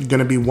are going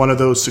to be one of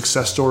those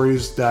success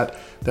stories that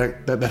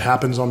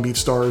happens on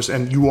BeatStars,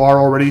 and you are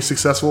already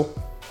successful,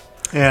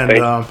 and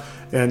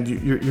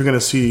you're going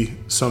to see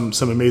some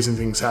amazing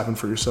things happen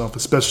for yourself,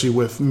 especially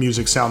with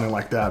music sounding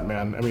like that,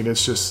 man. I mean,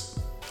 it's just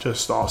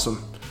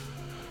awesome.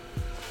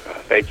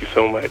 Thank you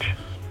so much.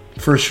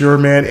 For sure,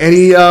 man.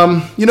 Any,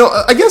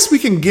 I guess we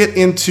can get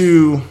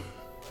into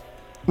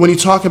when you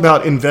talk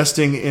about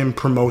investing in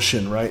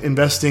promotion, right?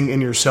 Investing in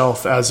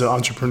yourself as an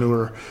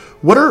entrepreneur.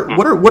 What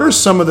are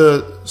some of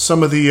the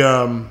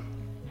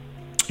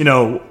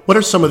what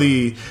are some of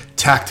the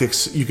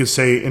tactics, you could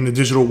say, in the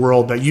digital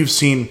world that you've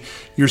seen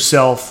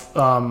yourself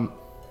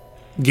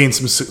gain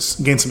some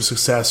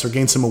success or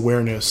gain some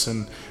awareness,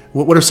 and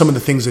what are some of the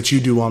things that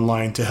you do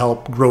online to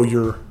help grow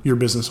your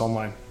business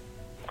online?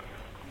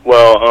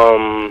 Well,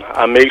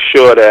 I make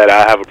sure that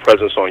I have a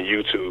presence on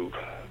YouTube,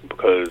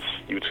 because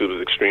YouTube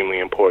is extremely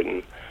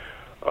important.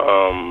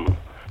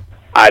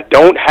 I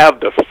don't have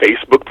the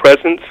Facebook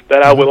presence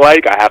that I would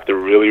like. I have to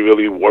really,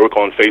 really work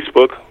on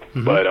Facebook.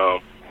 But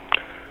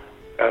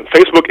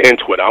Facebook and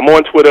Twitter. I'm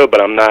on Twitter, but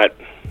I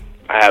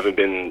haven't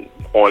been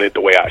on it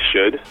the way I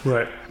should.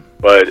 Right.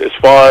 But as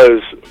far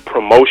as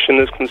promotion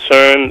is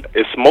concerned,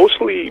 it's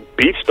mostly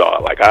BeatStar.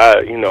 Like,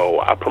 I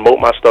promote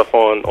my stuff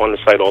on the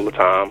site all the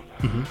time.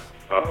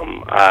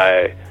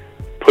 I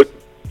put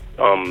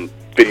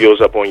videos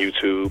up on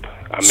YouTube.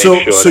 I make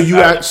sure.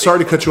 Sorry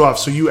to cut you off.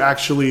 So you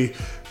actually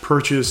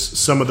purchase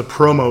some of the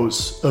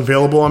promos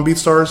available on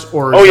BeatStars,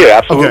 or? Oh yeah,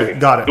 absolutely. Okay,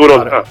 got it. Do it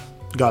all the time.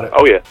 Got it.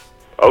 Oh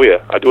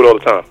yeah, I do it all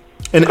the time.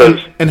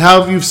 And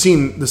how have you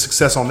seen the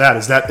success on that?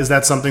 Is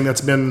that something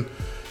that's been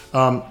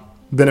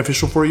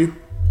beneficial for you?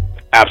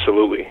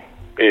 Absolutely.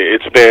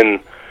 The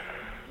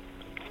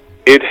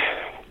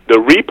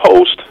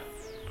reposts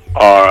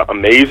are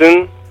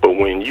amazing, but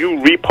when you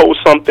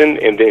repost something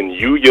and then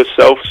you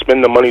yourself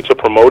spend the money to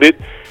promote it,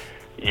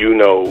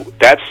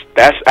 that's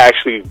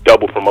actually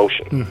double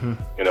promotion.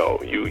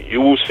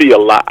 You will see a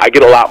lot. I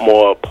get a lot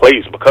more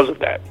plays because of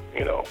that.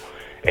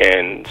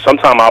 And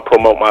sometimes I'll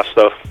promote my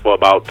stuff for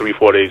about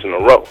 3-4 days in a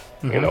row.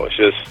 It's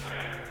just,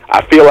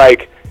 I feel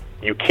like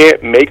you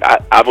can't make.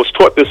 I was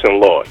taught this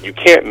in law. You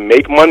can't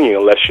make money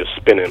unless you're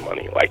spending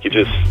money. Like,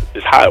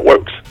 it's how it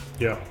works.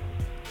 Yeah.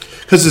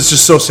 Because it's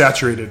just so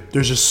saturated.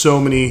 There's just so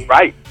many.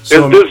 Right.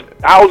 There's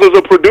thousands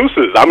of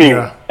producers. I mean,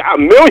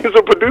 millions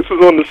of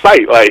producers on the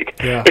site. Like,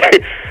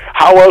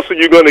 how else are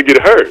you going to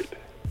get heard?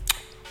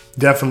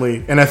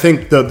 Definitely. And I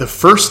think the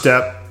first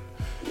step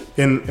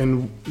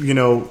in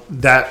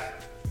that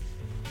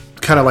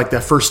kind of like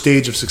that first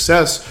stage of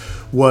success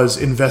was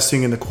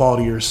investing in the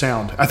quality of your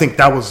sound. I think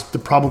that was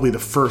probably the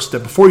first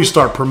step before you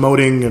start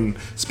promoting and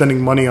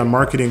spending money on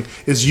marketing.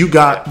 Is you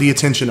got the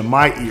attention of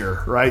my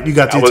ear, right? You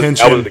got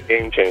attention. That was the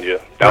game changer.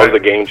 That was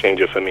the game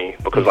changer for me,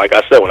 because, like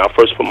I said, when I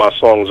first put my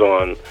songs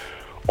on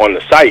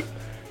the site,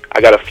 I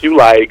got a few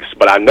likes,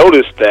 but I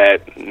noticed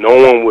that no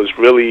one was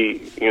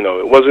really,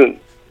 it wasn't.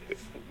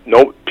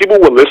 No, people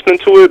were listening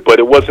to it, but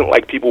it wasn't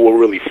like people were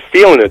really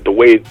feeling it the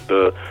way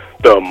the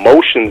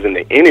emotions and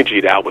the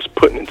energy that I was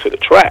putting into the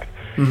track.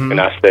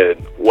 And I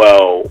said,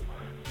 well,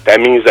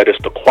 that means that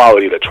it's the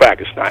quality of the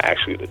track. It's not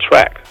actually the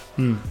track.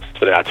 So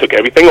then I took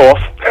everything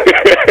off,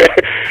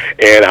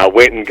 and I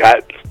went and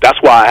got. That's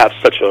why I have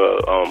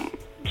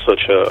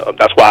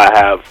that's why I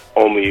have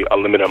only a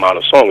limited amount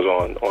of songs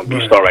on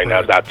BeatStar right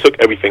now. I took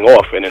everything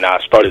off, and then I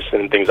started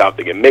sending things out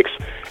to get mixed,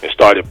 and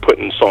started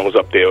putting songs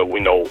up there.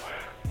 1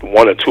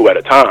 or 2 at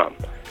a time,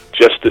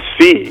 just to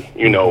see,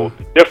 the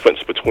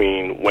difference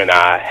between when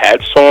I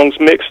had songs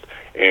mixed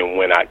and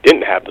when I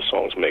didn't have the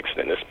songs mixed.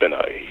 And it's been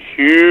a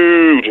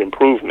huge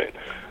improvement.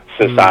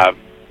 since I've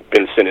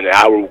been sending it.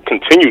 I will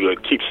continue to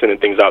keep sending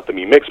things out to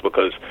be mixed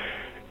because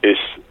it's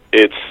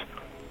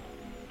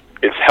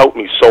helped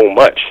me so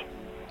much.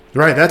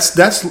 Right. That's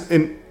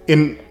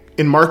in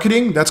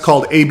marketing, that's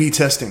called A/B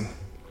testing.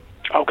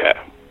 Okay.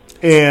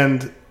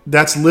 And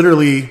that's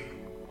literally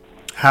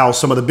how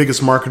some of the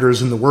biggest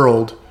marketers in the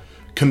world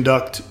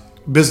conduct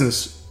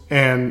business.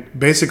 And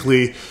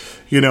basically,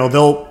 a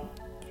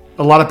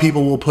lot of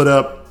people will put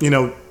up,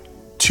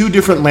 2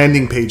 different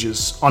landing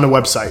pages on a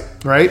website,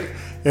 right?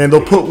 And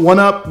they'll put one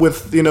up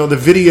with, the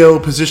video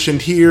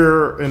positioned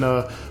here and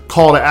a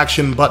call to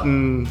action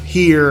button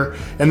here.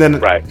 And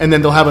then, and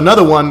then they'll have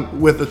another one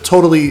with a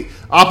totally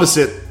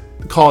opposite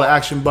call to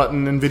action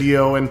button and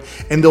video. And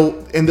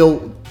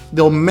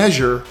they'll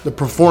measure the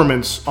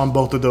performance on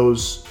both of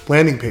those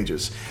landing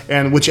pages.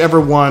 And whichever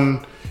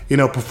one,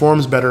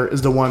 performs better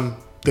is the one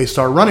they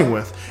start running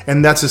with.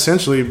 And that's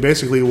essentially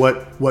basically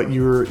what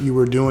you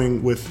were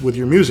doing with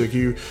your music.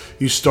 You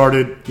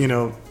started,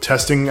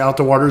 testing out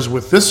the waters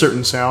with this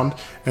certain sound,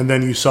 and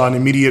then you saw an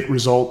immediate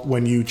result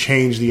when you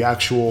changed the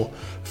actual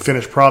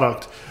finished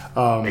product.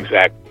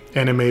 Exactly.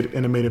 And it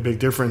made a big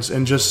difference.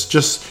 And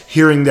just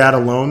hearing that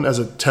alone as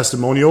a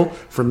testimonial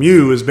from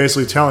you is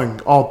basically telling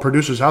all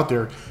producers out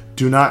there,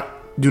 do not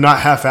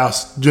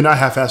half-ass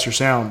your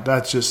sound.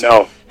 That's just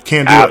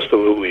can't do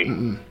absolutely.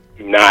 it.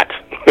 Not.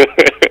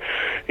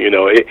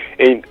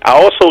 And I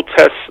also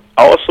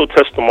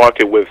test the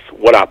market with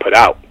what I put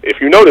out.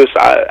 If you notice,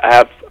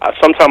 I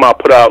sometimes I'll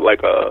put out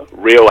like a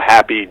real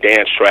happy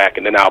dance track,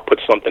 and then I'll put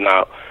something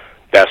out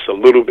that's a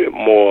little bit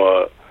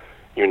more,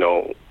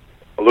 a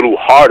little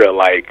harder,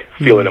 like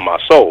feeling in my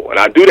soul. And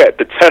I do that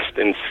to test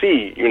and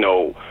see,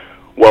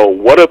 well,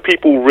 what are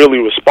people really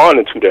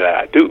responding to that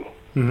I do?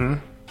 Mm-hmm.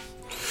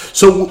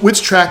 So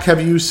which track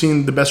have you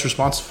seen the best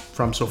response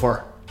from so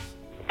far?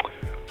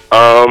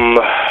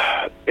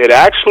 It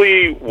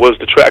actually was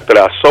the track that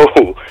I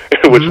sold,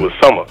 which was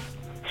Summer.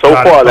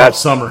 That's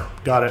Summer.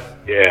 Got it.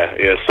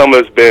 Yeah.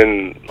 Summer's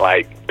been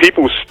like,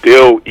 people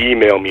still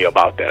email me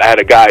about that. I had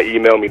a guy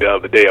email me the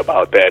other day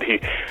about that. He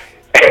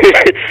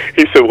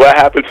said, what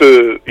happened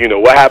to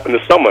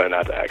Summer? And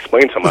I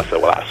explained to him, I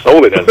said, well, I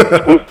sold it as an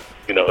exclusive,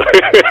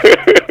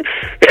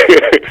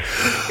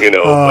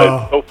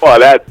 but so far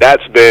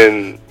that's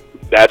been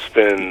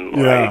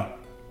like,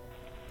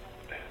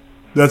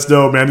 that's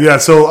dope, man. Yeah,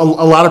 so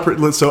a lot of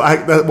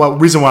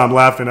reason why I'm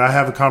laughing, I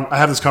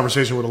have this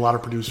conversation with a lot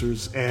of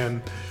producers,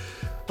 and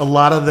a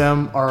lot of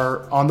them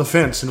are on the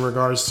fence in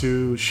regards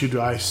to, should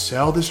I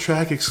sell this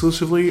track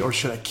exclusively or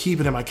should I keep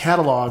it in my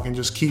catalog and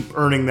just keep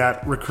earning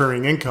that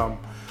recurring income?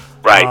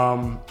 Right.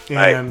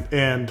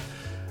 And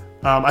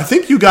I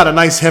think you got a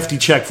nice hefty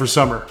check for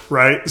Summer,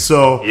 right?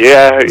 So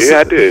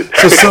I did.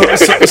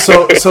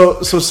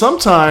 So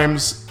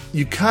sometimes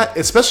you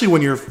especially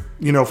when you're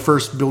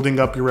first building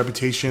up your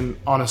reputation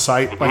on a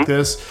site like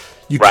this,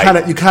 you kind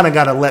of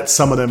got to let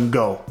some of them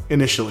go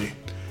initially,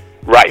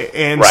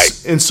 and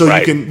so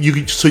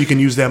you can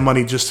use that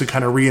money just to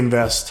kind of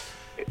reinvest.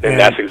 And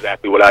that's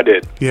exactly what I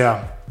did.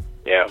 Yeah,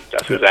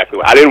 that's exactly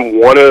what I didn't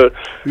want to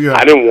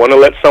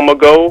let Summer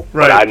go,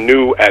 but I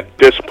knew at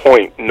this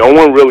point no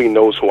one really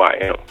knows who I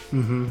am.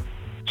 Mm-hmm.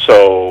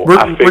 So we're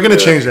going to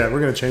change that. We're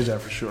going to change that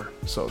for sure.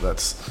 So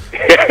that's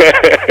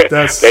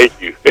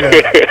thank you.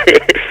 Yeah.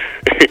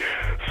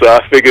 So I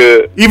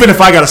figured, even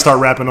if I got to start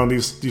rapping on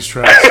these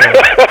tracks,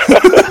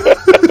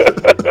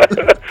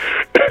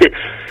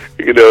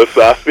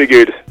 so I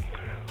figured,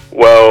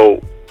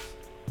 well,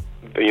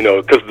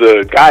 because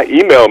the guy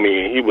emailed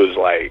me, he was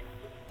like,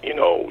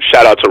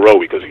 shout out to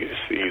Rowie because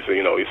he's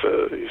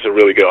a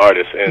really good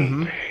artist,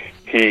 and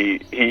he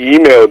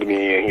emailed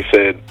me and he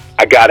said,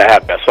 I gotta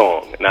have that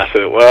song. And I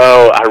said,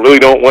 well, I really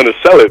don't want to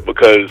sell it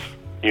because,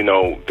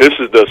 this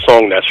is the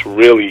song that's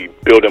really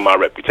building my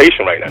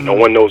reputation right now. No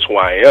one knows who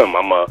I am.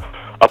 I'm a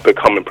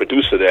up-and-coming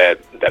producer that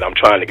I'm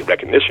trying to get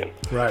recognition.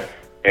 Right.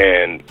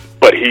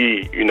 But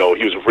he, he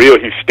was real.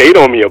 He stayed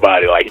on me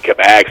about it. Like, he kept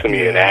asking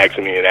me and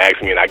asking me and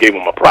asking me, and I gave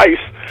him a price.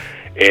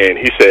 And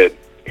he said,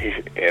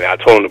 and I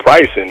told him the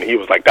price, and he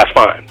was like, that's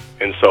fine.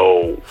 And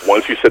so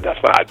once he said that's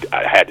fine,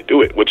 I had to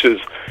do it, which is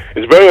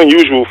very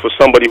unusual for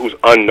somebody who's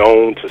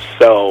unknown to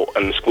sell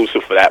an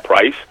exclusive for that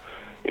price.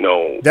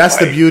 That's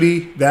the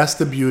beauty. That's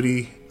the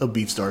beauty of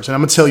BeatStars, and I'm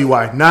gonna tell you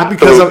why. Not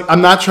because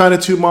I'm not trying to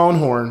toot my own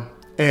horn,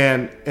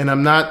 and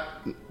I'm not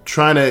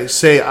trying to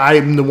say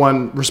I'm the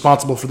one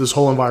responsible for this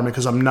whole environment,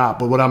 because I'm not.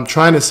 But what I'm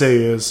trying to say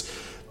is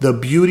the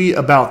beauty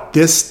about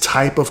this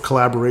type of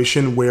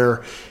collaboration,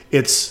 where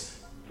it's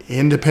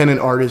independent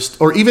artists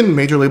or even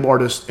major label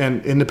artists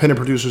and independent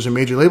producers and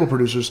major label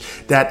producers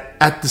that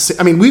at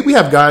the we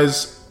have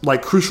guys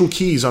like Crucial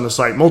Keys on the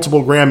site,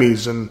 multiple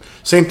Grammys, and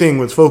same thing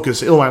with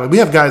Focus, Illmind. We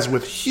have guys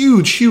with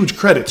huge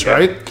credits,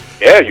 right?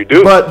 Yeah, you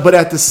do. But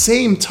at the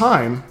same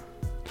time,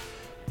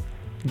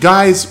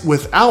 guys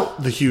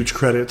without the huge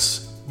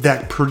credits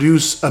that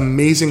produce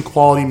amazing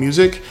quality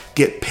music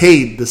get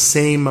paid the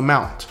same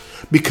amount.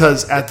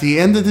 Because at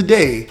the end of the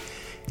day,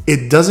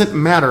 it doesn't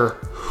matter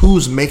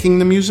who's making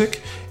the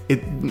music.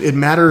 it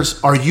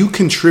matters. Are you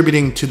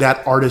contributing to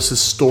that artist's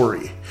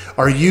story?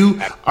 Are you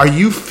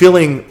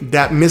filling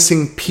that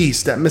missing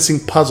piece, that missing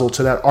puzzle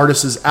to that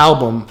artist's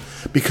album?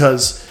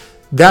 Because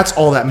that's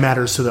all that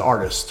matters to the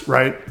artist,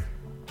 right?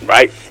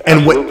 Right.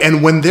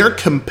 And when they're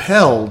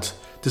compelled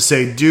to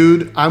say,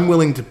 dude, I'm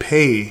willing to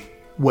pay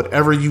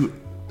whatever you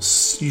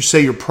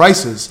say your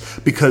price is,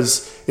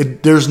 because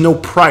there's no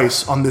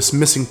price on this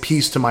missing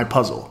piece to my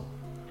puzzle.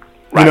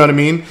 Right. You know what I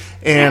mean?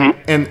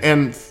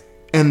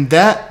 And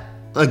that,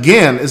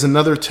 again, is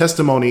another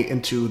testimony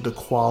into the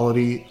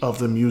quality of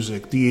the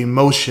music, the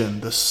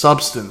emotion, the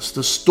substance,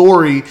 the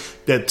story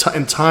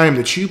and time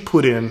that you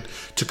put in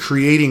to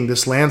creating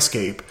this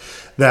landscape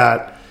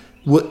that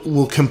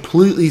will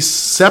completely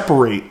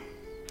separate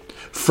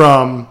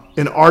from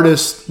an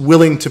artist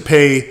willing to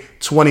pay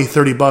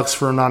 $20-$30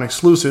 for a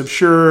non-exclusive.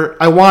 Sure,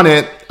 I want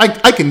it.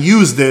 I can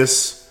use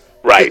this.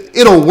 Right.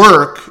 It'll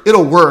work.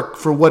 It'll work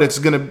for what it's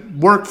going to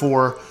work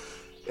for.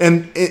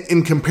 And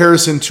in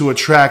comparison to a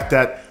track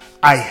that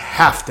I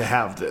have to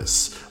have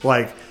this.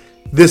 Like,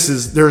 this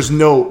is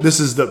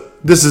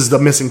the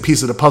missing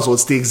piece of the puzzle.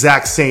 It's the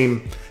exact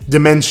same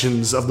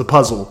dimensions of the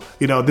puzzle.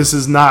 You know, this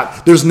is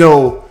not, there's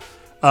no,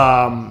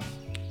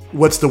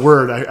 what's the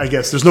word? I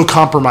guess there's no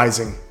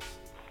compromising.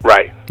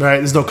 Right.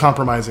 There's no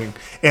compromising.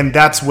 And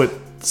that's what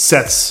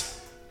sets,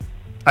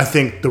 I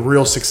think, the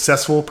real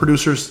successful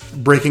producers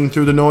breaking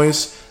through the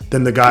noise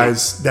than the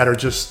guys that are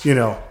just, you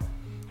know,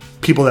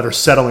 people that are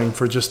settling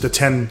for just a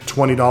 $10,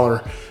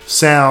 $20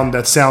 sound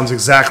that sounds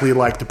exactly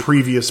like the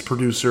previous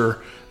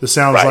producer. That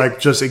sounds like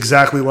just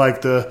exactly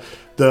like the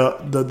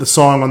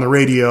song on the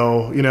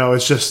radio. You know,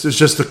 it's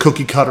just the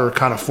cookie cutter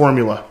kind of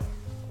formula.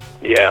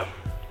 Yeah.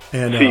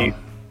 And see,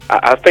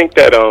 I think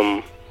that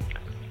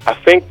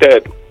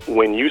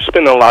when you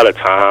spend a lot of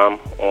time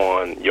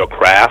on your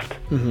craft,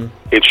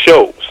 it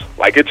shows.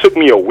 Like, it took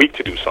me a week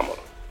to do some of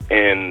it.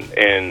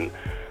 And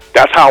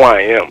that's how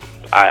I am.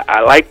 I'm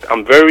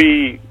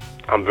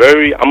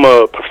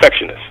a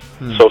perfectionist.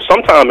 So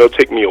sometimes it'll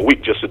take me a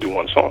week just to do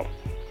one song.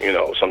 You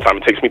know,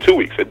 sometimes it takes me 2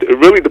 weeks. It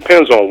really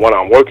depends on what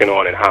I'm working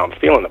on and how I'm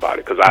feeling about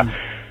it. Because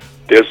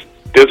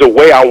there's a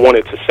way I want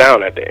it to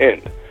sound at the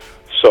end.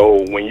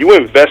 So when you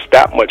invest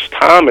that much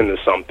time into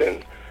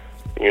something,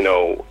 you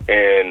know,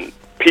 and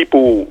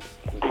people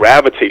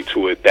gravitate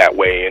to it that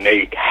way and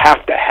they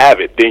have to have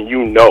it, then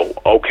you know,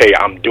 okay,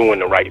 I'm doing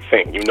the right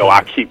thing. You know,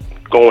 I keep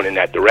going in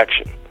that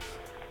direction.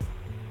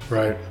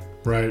 Right.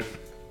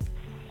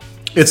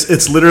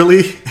 It's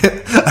literally,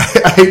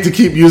 I hate to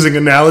keep using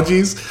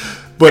analogies,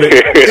 but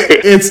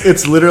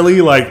it's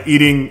literally like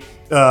eating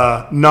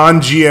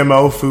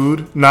non-GMO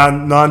food,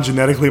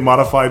 non-genetically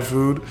modified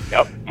food,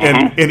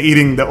 and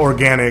eating the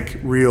organic,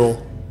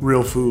 real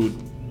food.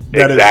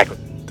 That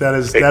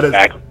is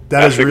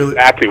really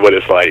exactly what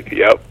it's like.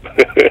 Yep.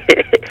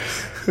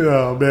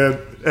 Oh man,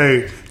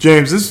 hey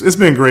James, it's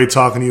been great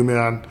talking to you,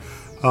 man.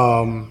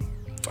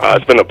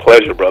 It's been a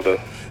pleasure, brother.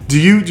 Do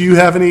you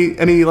have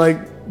any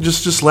like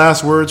just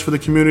last words for the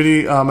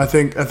community? I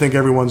think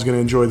everyone's going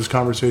to enjoy this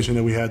conversation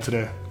that we had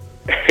today.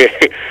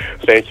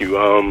 Thank you.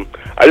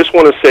 I just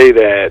want to say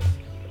that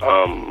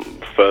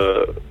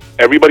for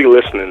everybody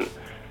listening,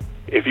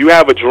 if you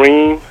have a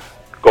dream,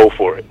 go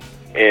for it.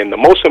 And the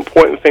most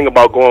important thing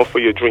about going for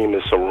your dream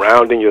is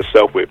surrounding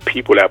yourself with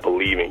people that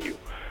believe in you.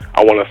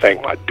 I want to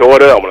thank my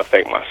daughter. I want to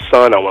thank my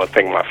son. I want to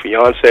thank my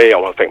fiance. I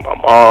want to thank my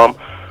mom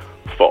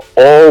for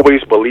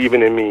always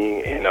believing in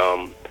me and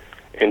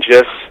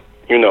just,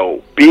 you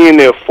know, being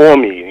there for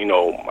me. You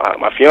know,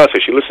 my fiance,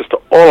 she listens to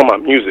all of my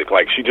music.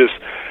 Like,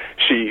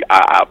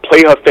 I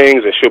play her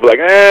things and she'll be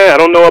like, I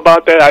don't know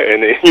about that.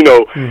 And, you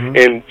know,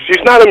 and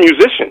she's not a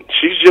musician.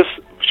 She's just,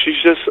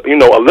 you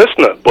know, a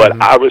listener.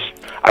 But I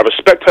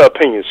respect her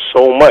opinion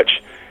so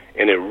much,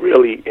 and it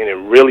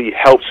really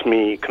helps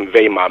me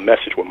convey my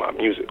message with my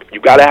music. You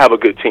got to have a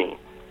good team,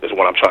 is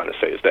what I'm trying to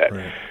say, is that,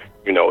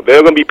 you know, there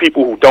are going to be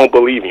people who don't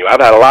believe in you.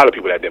 I've had a lot of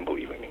people that didn't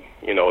believe in me.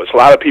 You know, it's a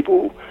lot of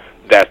people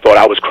that thought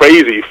I was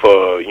crazy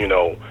for, you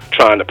know,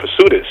 trying to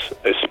pursue this,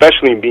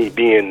 especially me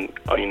being,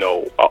 you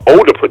know, an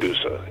older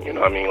producer. You know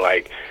what I mean?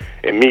 Like,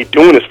 and me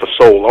doing this for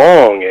so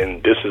long,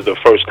 and this is the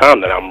first time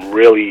that I'm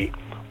really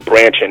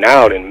branching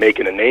out and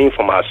making a name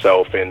for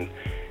myself and,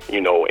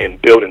 you know,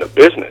 and building a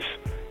business,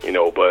 you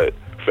know. But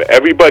for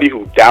everybody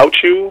who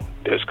doubts you,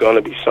 there's going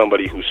to be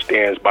somebody who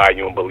stands by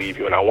you and believe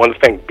you. And I want to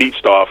thank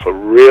BeatStar for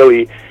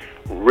really,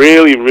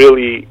 really,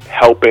 really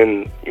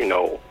helping, you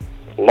know,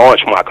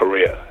 launch my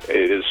career.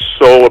 It is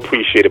so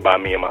appreciated by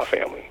me and my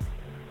family.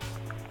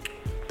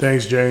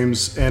 Thanks,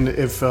 James. And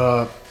if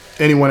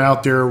anyone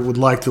out there would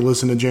like to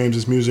listen to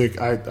James's music,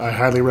 I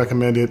highly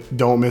recommend it.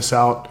 Don't miss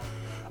out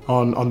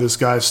on this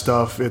guy's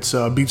stuff. It's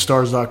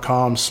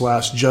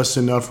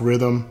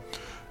beatstars.com/justenoughrhythm.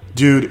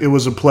 Dude, it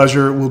was a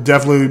pleasure. We'll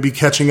definitely be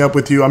catching up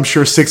with you. I'm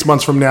sure 6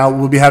 months from now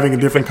we'll be having a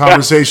different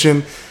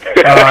conversation.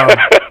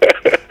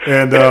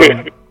 And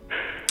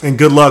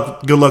good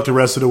luck the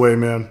rest of the way,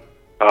 man.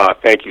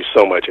 Thank you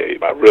so much,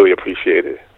 Abe. I really appreciate it.